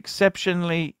was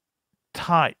exceptionally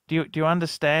tight. Do you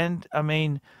understand? I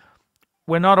mean,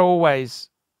 we're not always,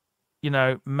 you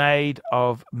know, made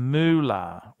of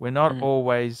moolah. We're not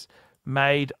always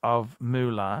made of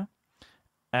moolah.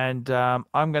 And I'm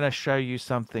going to show you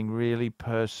something really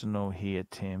personal here,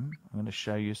 Tim. I'm going to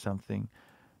show you something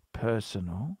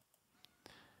personal.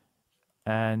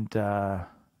 And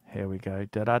here we go.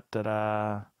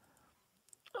 Da-da-da-da.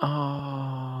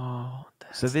 Oh.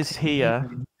 So this here.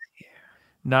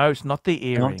 No, it's not the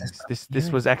earrings.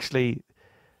 This was actually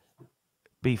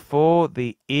before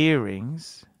the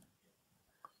earrings.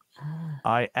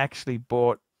 I actually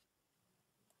bought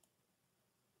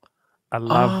a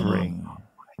love ring.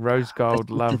 Rose gold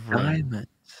love ring.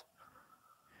 Diamonds.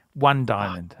 One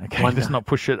diamond. Okay, let's not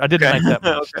push it. I didn't make that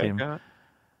much, Tim.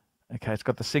 Okay, it's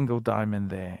got the single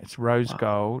diamond there. It's rose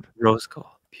gold. Rose gold.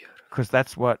 Beautiful. Because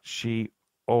that's what she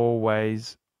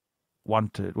always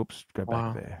wanted. Whoops, go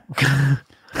back there.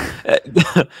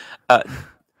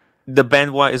 The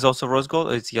band white is also rose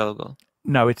gold, or it's yellow gold?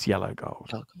 No, it's yellow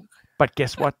gold. But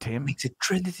guess what, Tim? Makes it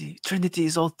Trinity. Trinity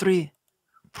is all three.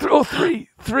 All three.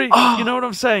 Oh. You know what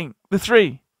I'm saying? The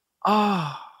three.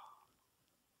 Oh.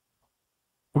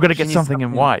 We're gonna get something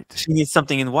in white. She needs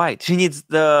something in white. She needs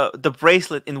the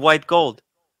bracelet in white gold.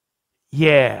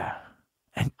 Yeah.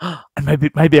 And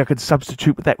maybe I could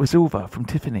substitute that with silver from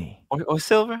Tiffany. Or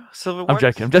silver. Silver I'm works.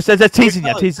 joking. I'm just teasing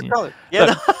you.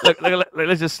 Yeah. Look,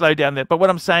 let's just slow down there. But what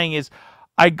I'm saying is,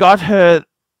 I got her.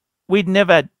 We'd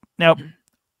never. Now,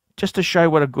 just to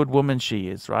show what a good woman she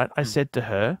is, right? I said to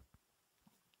her,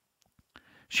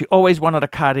 she always wanted a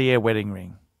Cartier wedding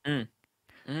ring.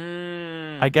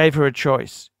 I gave her a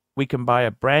choice. We can buy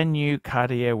a brand new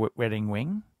Cartier wedding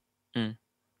ring,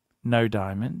 no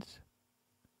diamonds.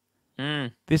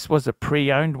 This was a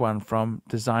pre-owned one from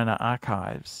Designer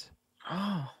Archives.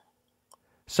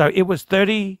 So it was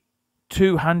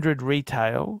 $3,200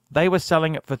 retail. They were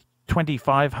selling it for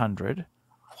 $2,500.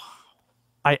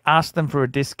 I asked them for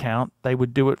a discount. They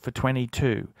would do it for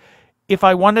 $22. If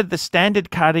I wanted the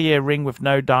standard Cartier ring with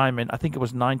no diamond, I think it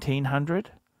was $1,900.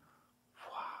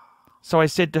 So I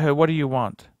said to her, "What do you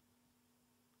want?"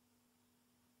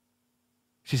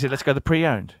 She said, "Let's go the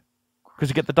pre-owned because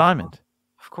you get the diamond."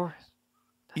 Of course.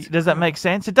 Does that make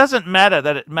sense? It doesn't matter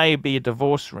that it may be a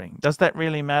divorce ring. Does that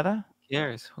really matter? Who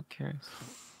cares? Who cares?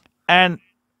 And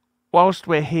whilst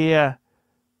we're here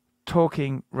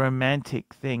talking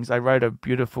romantic things, I wrote a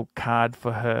beautiful card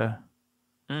for her.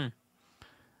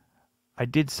 I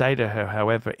did say to her,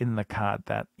 however, in the card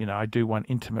that, you know, I do want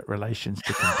intimate relations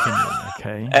to continue.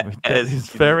 Okay, it's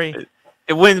very.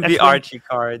 It wouldn't be Archie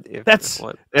card if that's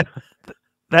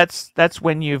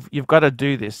when you've got to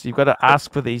do this. You've got to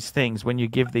ask for these things when you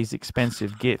give these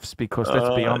expensive gifts, because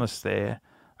let's be honest,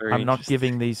 I'm not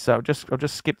giving these. So I'll just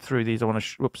skip through these. I want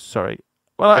to. Whoops, sorry.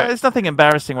 Well, there's nothing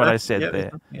embarrassing what I said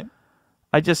there.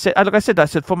 I just said, I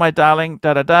said, for my darling,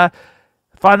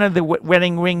 finally the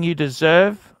wedding ring you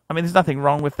deserve. I mean, there's nothing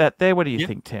wrong with that there. What do you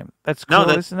think, Tim? That's cool,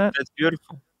 isn't it? That's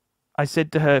beautiful. I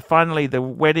said to her, finally, the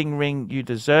wedding ring you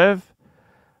deserve.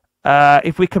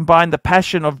 If we combine the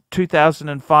passion of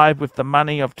 2005 with the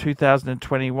money of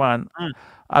 2021,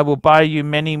 I will buy you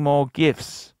many more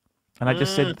gifts. And I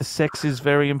just said, the sex is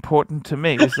very important to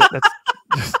me.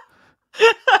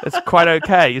 That's quite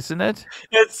okay, isn't it?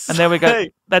 And there we go.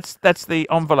 That's the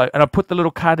envelope. And I put the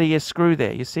little Cartier screw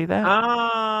there. You see that?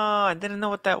 Oh, I didn't know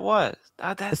what that was.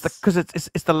 Oh, that's because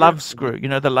it's the love screw. You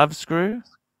know the love screw?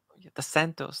 The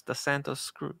Santos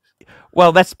screws.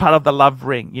 Well, that's part of the love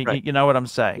ring. Right. You know what I'm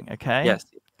saying, okay? Yes.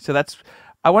 So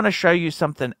I want to show you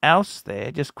something else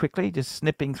there, just quickly, just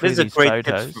snipping through these photos.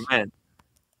 This is a great tip for men,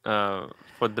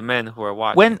 for the men who are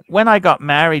watching. When I got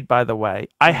married, by the way,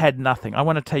 I had nothing. I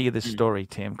want to tell you this story,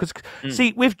 Tim, because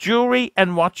see, with jewelry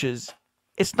and watches,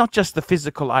 it's not just the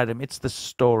physical item; it's the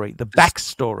story, the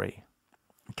backstory.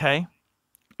 Okay,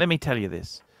 let me tell you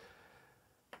this.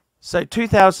 So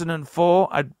 2004,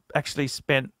 I'd actually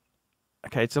spent.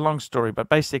 Okay, it's a long story, but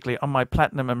basically on my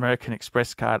Platinum American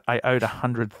Express card, I owed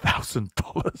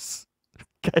 $100,000.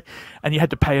 Okay, and you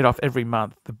had to pay it off every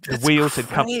month. The wheels had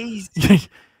come.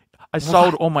 I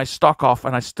sold all my stock off,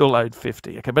 and I still owed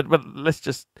 50. Okay, but let's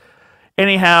just.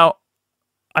 Anyhow,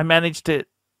 I managed to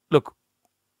look.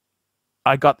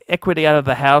 I got equity out of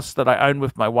the house that I owned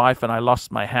with my wife, and I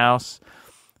lost my house,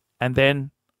 and then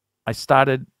I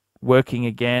started working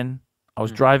again. I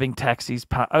was driving taxis.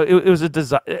 It was a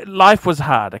disaster. Life was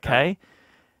hard, okay?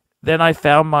 Then I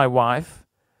found my wife.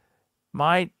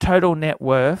 My total net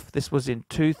worth, this was in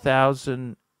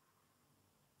 2000.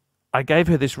 I gave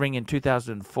her this ring in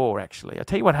 2004, actually. I'll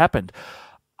tell you what happened.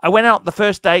 I went out the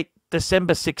first date,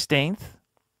 December 16th.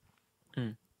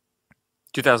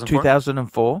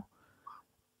 2004.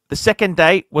 The second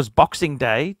date was Boxing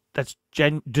Day. That's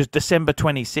December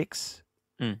 26th,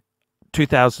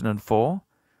 2004.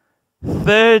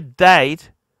 Third date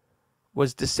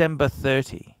was December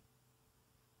 30.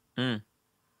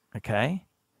 Okay,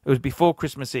 it was before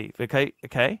Christmas Eve.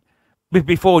 Okay,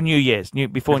 before New Year's. New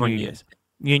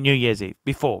Year's Eve.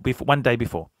 Before 1 day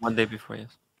before. 1 day before,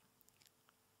 yes.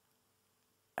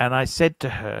 And I said to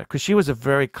her, because she was a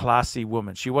very classy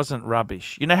woman, she wasn't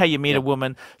rubbish. You know how you meet a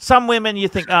woman? Some women you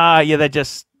think, yeah, they're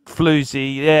just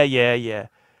floozy. Yeah.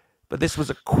 But this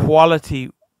was a quality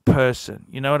person,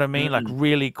 you know what I mean? Like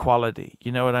really quality,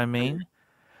 you know what I mean?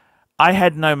 I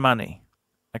had no money,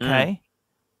 okay?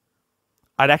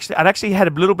 I'd actually had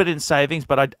a little bit in savings,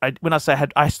 but when I say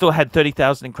I still had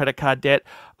 30,000 in credit card debt.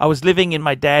 I was living in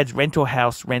my dad's rental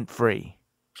house rent-free.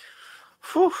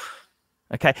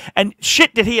 Okay, and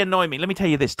shit did he annoy me. Let me tell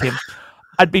you this, Tim.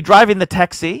 I'd be driving the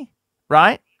taxi,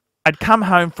 right? I'd come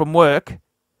home from work.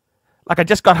 Like I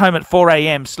just got home at 4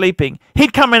 a.m. sleeping.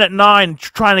 He'd come in at 9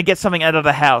 trying to get something out of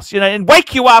the house, you know, and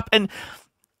wake you up and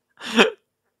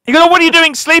he goes, "What are you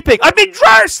doing sleeping?" "I've been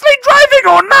sleep driving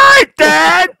all night,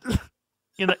 Dad."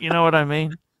 You know what I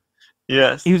mean?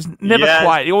 Yes. He was never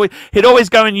quiet. He'd always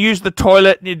go and use the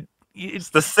toilet. And it's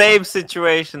the same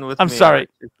situation with me. I'm sorry.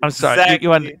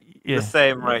 Exactly the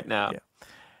same right now. Yeah.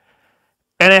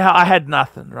 Anyhow, I had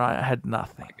nothing, right? I had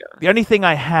nothing. The only thing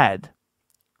I had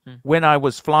when I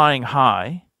was flying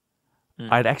high,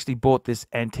 I'd actually bought this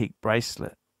antique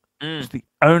bracelet. It was the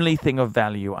only thing of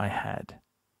value I had.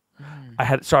 I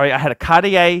had a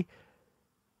Cartier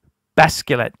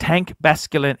basculant, tank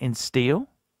basculant in steel,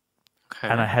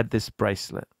 and I had this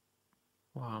bracelet.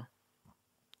 Wow.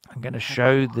 I'm going to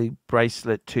show the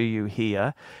bracelet to you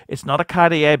here. It's not a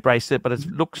Cartier bracelet, but it's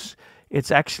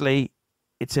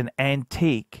an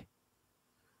antique.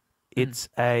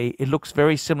 It looks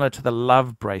very similar to the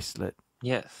love bracelet.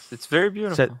 Yes, it's very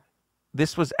beautiful. So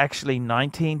this was actually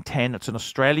 1910. It's an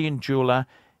Australian jeweler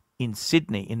in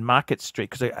Sydney, in Market Street,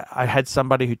 because I had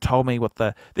somebody who told me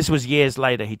this was years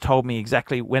later. He told me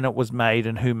exactly when it was made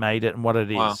and who made it and what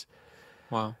it is.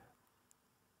 Wow.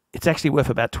 It's actually worth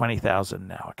about 20,000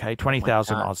 now, okay?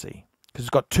 20,000 Aussie. Because it's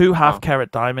got 2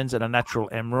 half-carat diamonds and a natural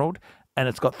emerald, and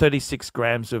it's got 36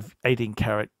 grams of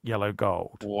 18-carat yellow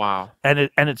gold. Wow. And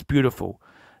it's beautiful.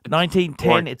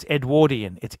 1910, it's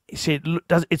Edwardian. It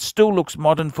still looks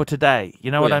modern for today. You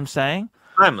know what I'm saying?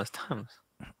 Timeless.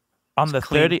 On the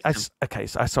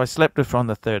 30th, so I slept with her on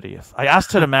the 30th. I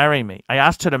asked her to marry me. I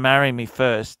asked her to marry me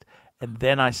first, and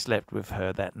then I slept with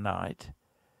her that night.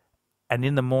 And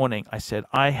in the morning, I said,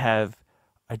 I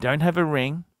don't have a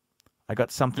ring. I got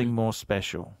something more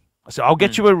special. I said, I'll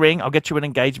get you a ring. I'll get you an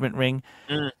engagement ring.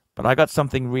 But I got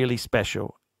something really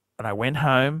special. And I went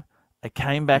home. I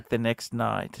came back the next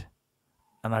night,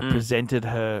 and I presented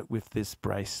her with this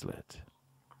bracelet.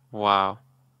 Wow.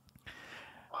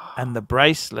 And the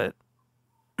bracelet,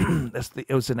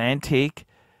 it was an antique.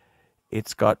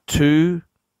 It's got 2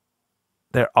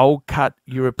 They're old cut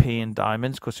European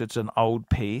diamonds because it's an old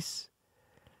piece.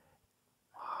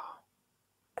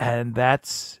 And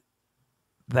that's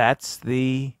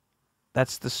the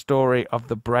story of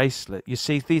the bracelet. You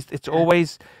see, it's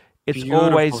always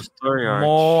story,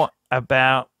 more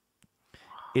about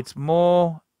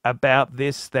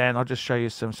this than I'll just show you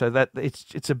some. So that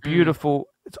it's a beautiful,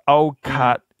 it's old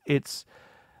cut, it's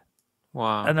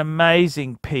an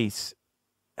amazing piece,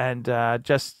 and so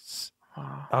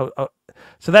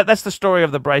that's the story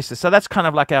of the bracelet. So that's kind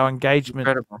of like our engagement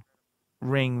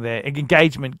ring there,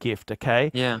 engagement gift, okay?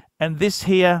 Yeah. And this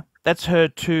here, that's her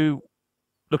two.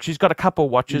 Look, she's got a couple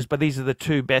watches, but these are the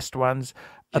two best ones.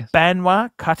 Yes. A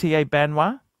Banois, Cartier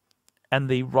Banois, and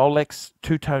the Rolex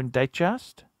two-tone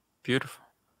Datejust. Beautiful.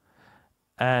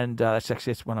 And that's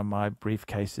actually one of my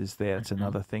briefcases there. It's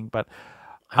another thing. But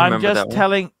I'm just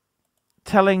telling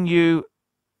you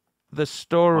the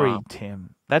story,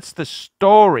 Tim. That's the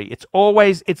story. It's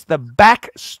the back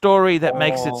story that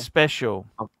makes it special.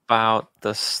 About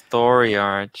the story,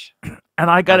 Arch. And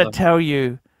I got to tell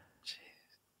you,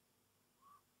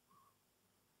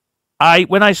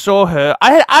 when I saw her,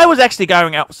 I was actually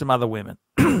going out with some other women.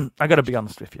 I got to be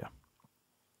honest with you.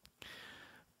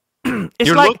 It's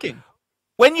you're like looking.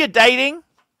 When you're dating,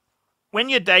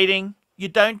 you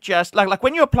don't just like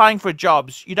when you're applying for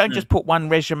jobs, you don't just put one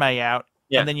resume out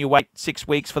and then you wait 6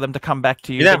 weeks for them to come back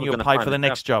to you. Then you apply for the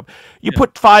next job. You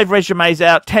put 5 resumes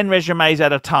out, 10 resumes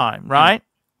at a time, right?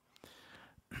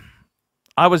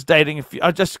 I was dating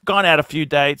I just gone out a few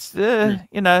dates,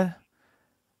 you know.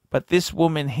 But this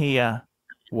woman here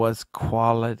was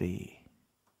quality.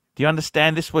 Do you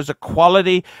understand? This was a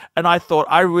quality, and I thought,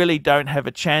 I really don't have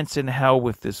a chance in hell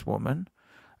with this woman.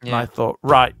 Yeah. And I thought,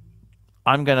 right,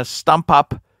 I'm going to stump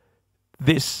up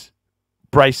this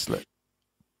bracelet.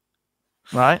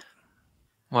 Right?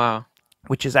 Wow.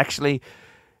 Which is actually,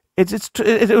 it's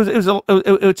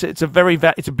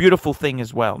a beautiful thing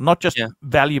as well. Not just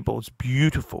valuable, it's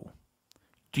beautiful.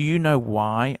 Do you know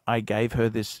why I gave her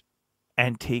this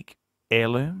antique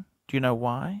heirloom? Do you know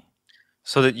why?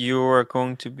 So that you are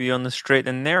going to be on the straight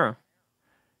and narrow.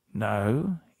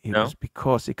 No, it was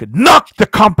because it could knock the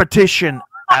competition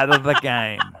out of the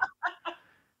game.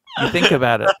 You think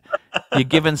about it. You're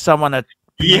giving someone a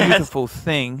beautiful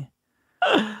thing.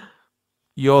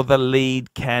 You're the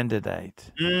lead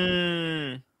candidate.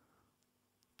 You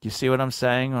see what I'm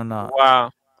saying or not?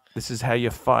 Wow. This is how you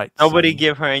fight. Nobody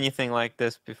gave her anything like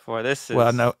this before. This is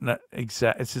no,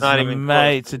 exactly. It's not even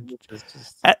close.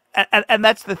 And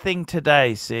that's the thing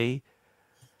today. See,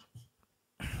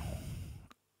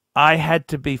 I had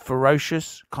to be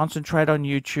ferocious, concentrate on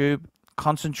YouTube,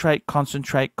 concentrate.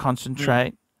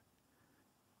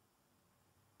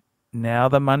 Now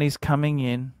the money's coming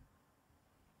in.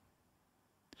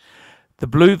 The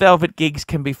Blue Velvet gigs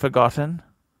can be forgotten.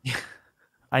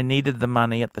 I needed the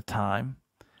money at the time.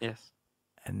 Yes.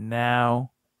 And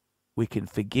now we can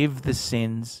forgive the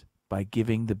sins by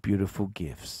giving the beautiful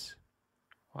gifts.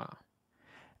 Wow.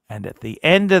 And at the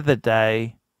end of the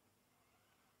day,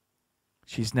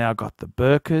 she's now got the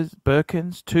Birkins,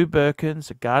 2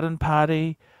 Birkins, a garden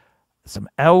party, some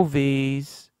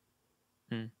LVs,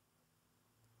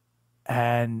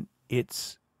 and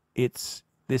this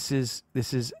is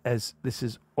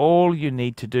all you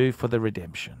need to do for the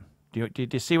redemption. Do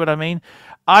you see what I mean?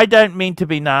 I don't mean to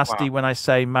be nasty when I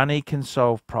say money can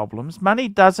solve problems. Money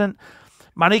can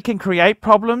create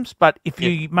problems, but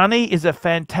money is a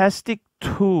fantastic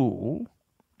tool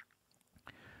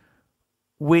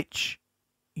which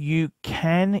you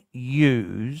can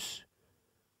use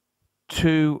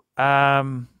to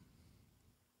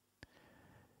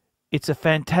it's a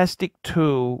fantastic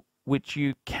tool which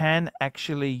you can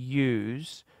actually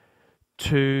use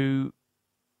to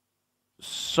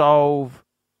solve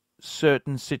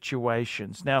certain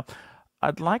situations. Now,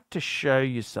 I'd like to show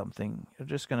you something. I'm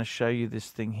just going to show you this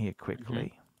thing here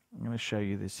quickly. I'm going to show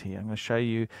you this here. I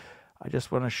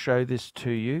just want to show this to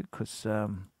you because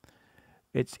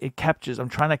it captures. I'm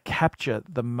trying to capture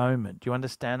the moment. Do you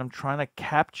understand? I'm trying to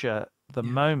capture the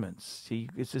moments. See,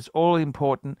 this is all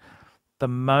important. The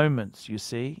moments, you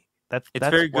see. That's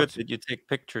very good that you take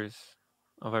pictures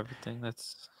of everything.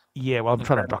 That's well, I'm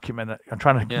trying to document it. I'm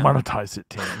trying to monetize it,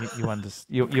 Tim. You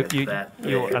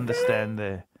understand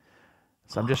there.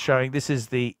 So I'm just showing. This is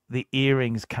the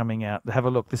earrings coming out. Have a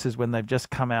look. This is when they've just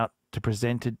come out to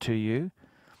present it to you.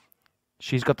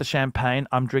 She's got the champagne.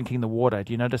 I'm drinking the water.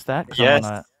 Do you notice that? Yes.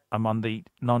 I'm on the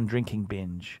non-drinking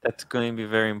binge. That's going to be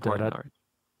very important.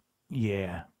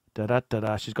 Yeah.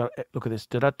 Da-da-da-da. She's got, look at this.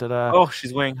 Da-da-da-da. Oh,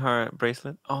 she's wearing her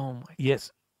bracelet. Oh, my God.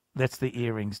 Yes. That's the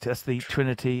earrings. That's the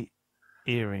Trinity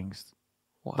earrings.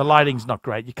 Wow. The lighting's not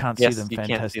great. You can't see them you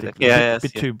fantastic. Can't see that. A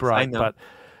bit too bright, but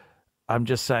I'm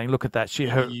just saying, look at that.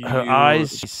 Her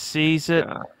eyes, she sees it.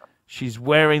 God. She's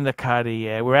wearing the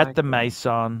Cartier. We're at the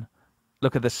Maison.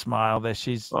 Look at the smile there.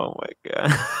 She's. Oh my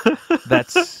God.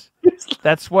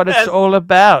 That's what it's all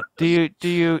about. Do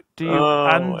you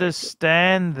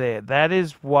understand there? That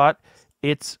is what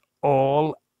it's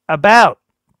all about.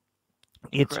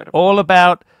 It's all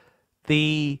about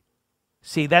the.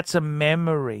 See, that's a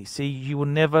memory. See, you will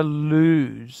never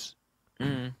lose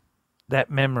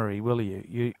that memory, will you?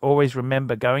 You always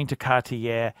remember going to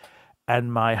Cartier,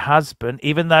 and my husband,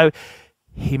 even though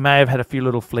he may have had a few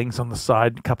little flings on the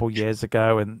side a couple of years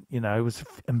ago, and it was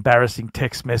embarrassing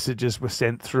text messages were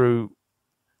sent through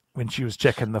when she was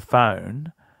checking the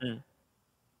phone.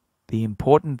 The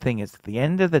important thing is, at the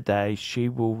end of the day, she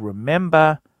will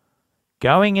remember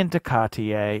going into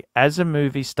Cartier as a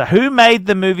movie star. Who made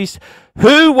the movies?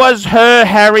 Who was her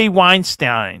Harry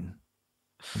Weinstein?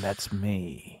 And that's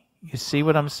me. You see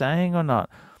what I'm saying or not?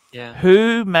 Yeah.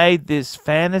 Who made this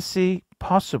fantasy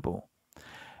possible?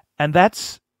 And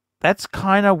that's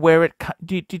kind of where it.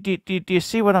 Do you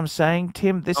see what I'm saying,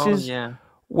 Tim? This is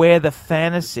where the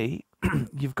fantasy.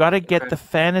 You've got to get the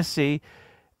fantasy.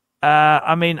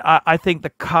 I think the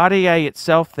Cartier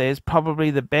itself there is probably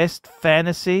the best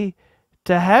fantasy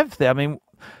to have there. I mean,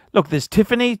 look, there's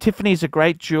Tiffany. Tiffany's a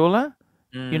great jeweler.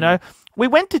 We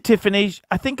went to Tiffany's.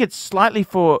 I think it's slightly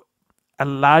for a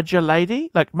larger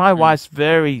lady. Like my wife's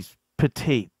very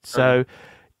petite, so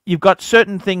you've got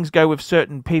certain things go with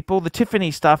certain people. The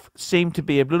Tiffany stuff seemed to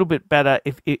be a little bit better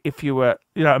if you were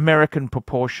American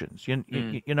proportions. You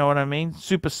know what I mean?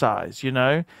 Super size.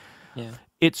 Yeah.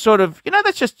 It's sort of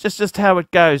that's just how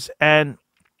it goes. And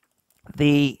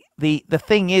the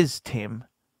thing is, Tim.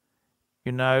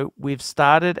 We've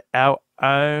started our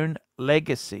own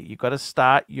legacy. You've got to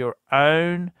start your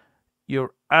own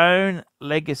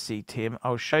legacy, Tim.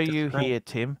 I'll show you here,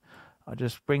 Tim. I'll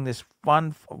just bring this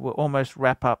one. We'll almost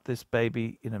wrap up this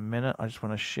baby in a minute. I just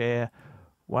want to share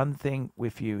one thing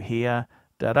with you here.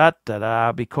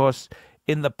 Because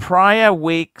in the prior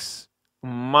weeks,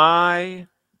 my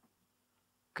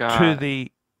God, to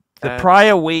the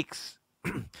prior weeks.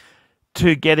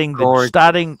 To getting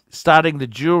starting the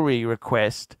jewelry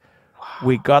request,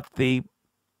 we got the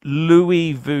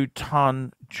Louis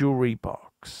Vuitton jewelry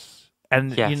box.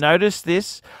 And you notice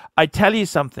this? I tell you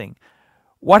something.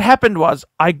 What happened was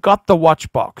I got the watch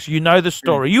box. You know the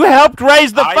story. You helped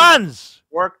raise the funds.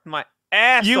 Worked my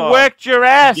ass off. You worked your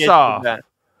ass off.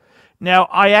 Now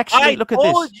I actually look at this.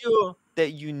 I told you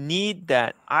that you need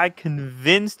that. I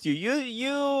convinced you.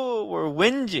 You were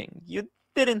whinging. You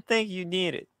didn't think you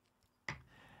needed.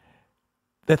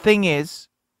 The thing is,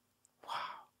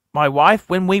 my wife,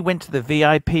 when we went to the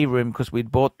VIP room because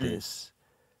we'd bought this,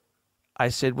 I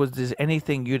said, was there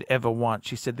anything you'd ever want?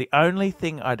 She said, the only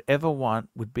thing I'd ever want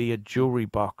would be a jewelry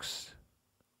box.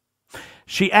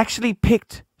 She actually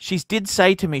picked, she did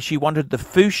say to me she wanted the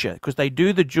fuchsia because they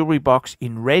do the jewelry box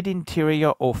in red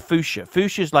interior or fuchsia.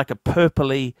 Fuchsia is like a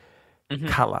purpley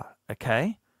color,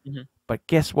 okay? But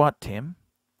guess what, Tim?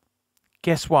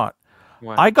 Guess what?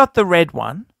 I got the red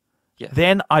one.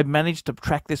 Then I managed to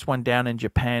track this one down in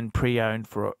Japan pre-owned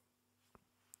for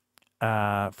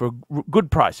a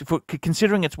good price.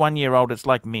 Considering it's 1 year old, it's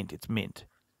like mint. It's mint.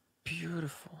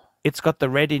 Beautiful. It's got the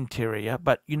red interior,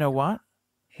 but you know what?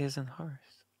 His and hers.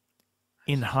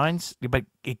 In hindsight, but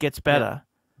it gets better.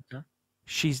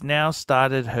 She's now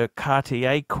started her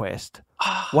Cartier quest.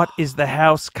 What is the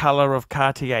house color of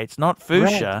Cartier? It's not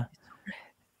fuchsia.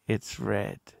 It's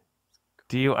red.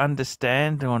 Do you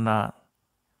understand or not?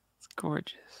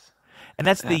 Gorgeous. And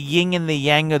that's the yin and the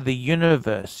yang of the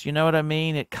universe. You know what I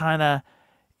mean?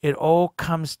 It all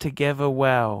comes together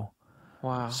well.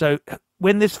 Wow. So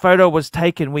when this photo was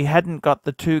taken, we hadn't got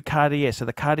the two Cartier. So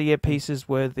the Cartier pieces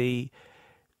were the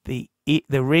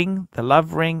ring, the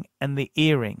love ring, and the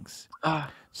earrings.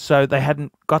 So they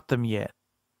hadn't got them yet.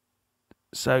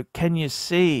 So can you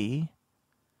see?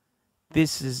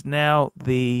 This is now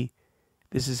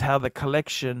this is how the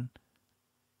collection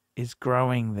is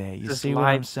growing there. You see what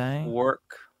I'm saying?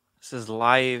 This is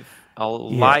life.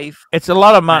 It's a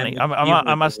lot of money.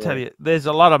 I must tell you, there's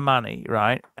a lot of money,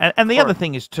 right? And the other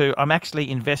thing is too, I'm actually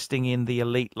investing in the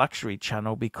Elite Luxury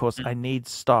channel because I need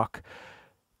stock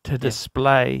to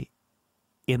display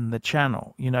in the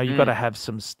channel. You've got to have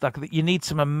some stuff. You need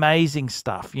some amazing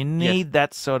stuff. You need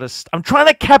that sort of I'm trying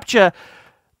to capture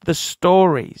the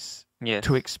stories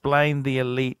to explain the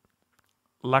Elite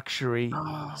Luxury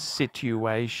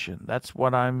situation. That's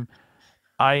what I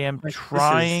am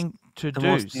trying to do.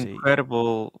 Most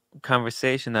incredible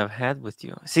conversation I've had with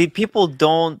you. See, people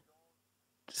don't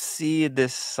see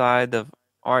this side of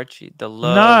Archie, the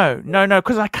love. No,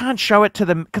 because I can't show it to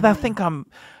them because they'll think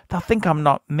I'm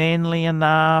not manly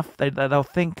enough. They'll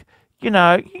think, you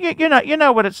know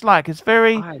what it's like. It's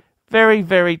very, very,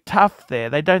 very tough there.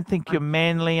 They don't think you're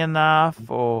manly enough,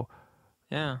 or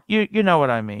you know what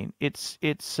I mean. It's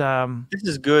this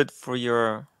is good for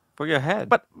your head.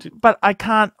 But I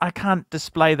can't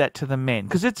display that to the men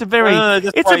because it's a very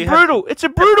it's a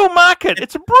brutal market.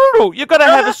 It's a brutal. You've got to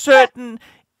have a certain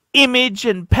image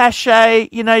and pache.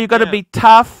 You know, you've got to be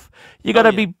tough. You got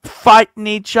to be fighting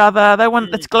each other. They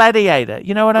want it's gladiator.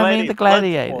 You know what I mean? The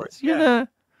gladiators. You know.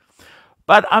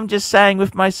 But I'm just saying,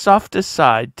 with my softer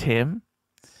side, Tim,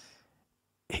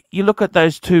 you look at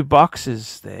those two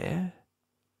boxes there.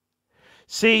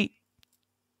 See,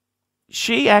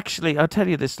 she actually, I'll tell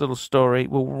you this little story.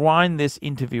 We'll wind this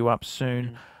interview up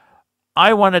soon.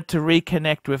 I wanted to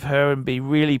reconnect with her and be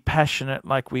really passionate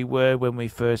like we were when we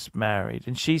first married.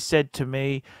 And she said to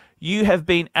me, you have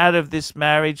been out of this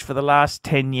marriage for the last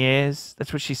 10 years.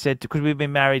 That's what she said, because we've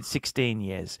been married 16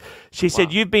 years. She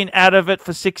said, you've been out of it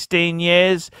for 16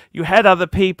 years. You had other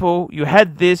people. You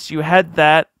had this. You had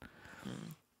that.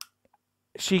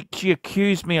 She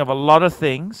accused me of a lot of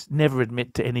things. Never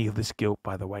admit to any of this guilt,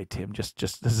 by the way, Tim. Just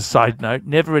as a side note,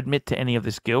 never admit to any of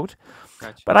this guilt.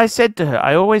 Gotcha. But I said to her,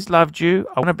 I always loved you.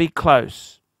 I want to be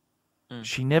close.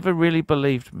 She never really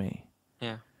believed me.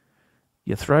 Yeah.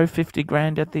 You throw 50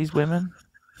 grand at these women,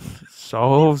 it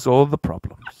solves all the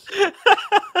problems.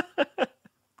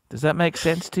 Does that make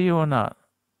sense to you or not?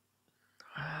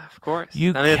 Of course.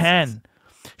 You can.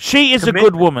 She is a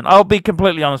good woman. I'll be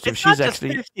completely honest with you. She's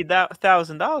actually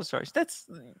 $50,000. That's,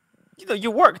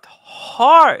 you worked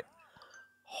hard.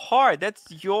 That's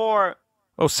your.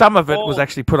 Well, some of it was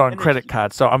actually put on credit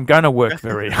cards, so I'm going to work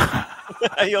very hard.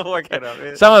 You'll work it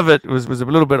up. Some of it was a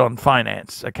little bit on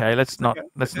finance. Okay, let's not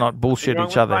bullshit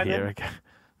each other here. Okay,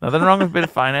 nothing wrong with a bit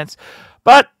of finance,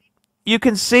 but you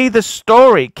can see the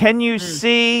story. Can you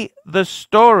see the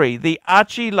story? The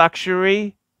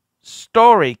ArchieLuxury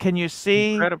story. Can you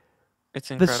see It's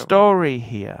incredible. The story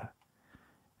here?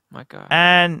 My God.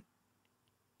 And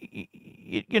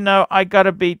I got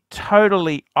to be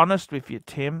totally honest with you,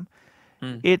 Tim.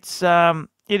 It's it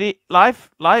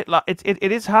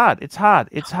is hard. It's hard.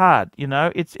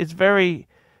 It's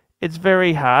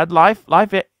very hard.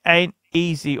 Life ain't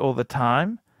easy all the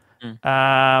time.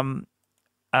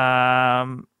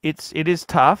 It is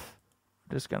tough.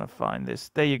 I'm just gonna find this.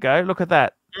 There you go. Look at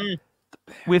that.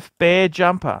 With bear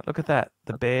jumper. Look at that.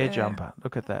 The bear jumper.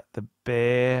 Look at that. The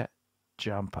bear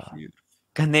jumper.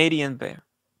 Canadian bear.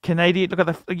 Canadian. Look at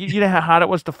the. You know how hard it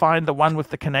was to find the one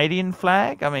with the Canadian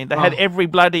flag. I mean, they had every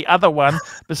bloody other one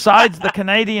besides the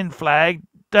Canadian flag.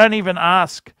 Don't even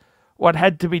ask what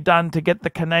had to be done to get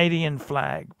the Canadian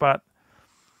flag. But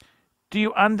do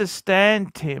you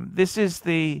understand, Tim? This is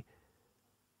the.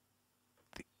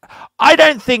 I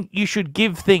don't think you should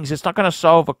give things. It's not going to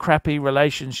solve a crappy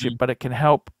relationship, but it can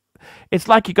help. It's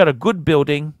like you got a good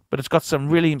building, but it's got some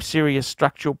really serious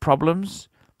structural problems.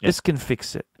 This can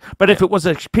fix it. But if it was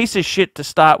a piece of shit to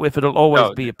start with, it'll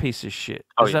always be a piece of shit.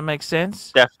 Does that make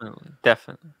sense?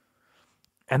 Definitely.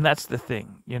 And that's the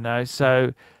thing,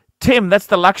 So, Tim, that's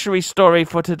the luxury story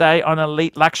for today on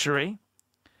Elite Luxury.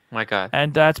 My God.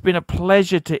 And it's been a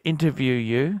pleasure to interview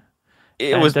you.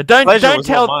 It was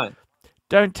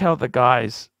don't tell the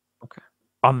guys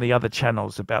on the other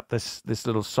channels about this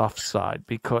little soft side,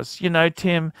 because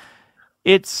Tim,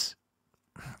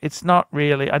 it's not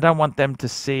really. I don't want them to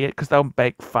see it because they'll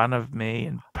make fun of me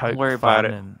and poke fun. About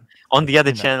it. And on the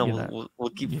other channel, we'll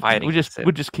keep fighting.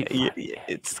 We'll just keep fighting.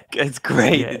 It's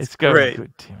great. Yeah, it's going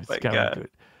good, Tim. It's going good.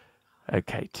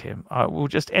 Okay, Tim. We'll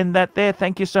just end that there.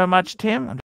 Thank you so much,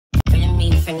 Tim.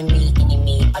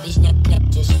 All these neck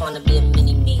just wanna be a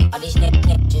mini me. All these neck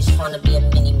just wanna be a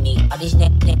mini me. All these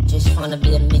neck just wanna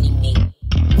be a mini me.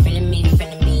 Friend of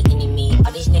me, any me.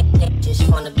 All these neck just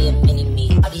wanna be a mini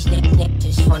me. All these neck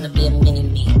just wanna be a mini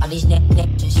me. All these neck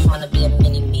just wanna be a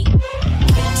mini me.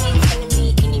 Friend of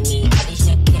me, any me. All these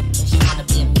neck just wanna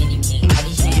be a mini me. All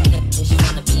these neck just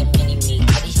wanna be a mini me.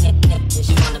 All these neck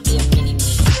just wanna be a mini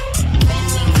me.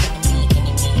 Friend of me, any me. All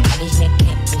these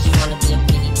neck just wanna be a mini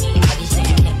me. All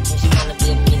these neck just wanna be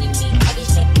a mini me. All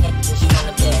these neck just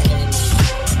wanna be a mini me.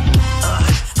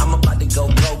 I'm about to go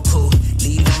Goku.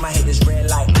 Leave on my head is red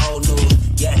like old news.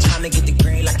 Yeah, trying to get the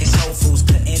green like it's Whole Foods.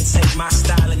 Couldn't take my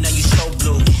style and now you so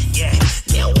blue. Yeah,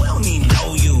 we don't even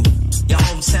know you. Your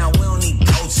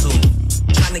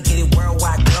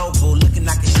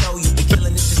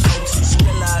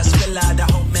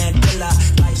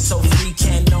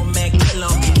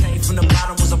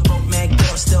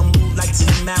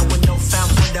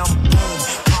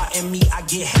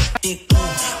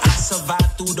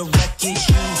through the wreckage.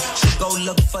 You should go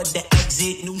look for the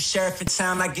exit. New sheriff in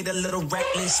town, I get a little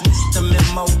reckless. Missed the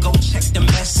memo, go check the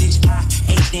message. I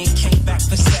ate then came back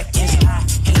for seconds. I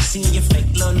ain't seen your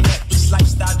fake little necklace.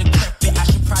 Lifestyle decrepit, I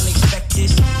should probably expect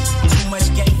this. Too much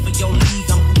game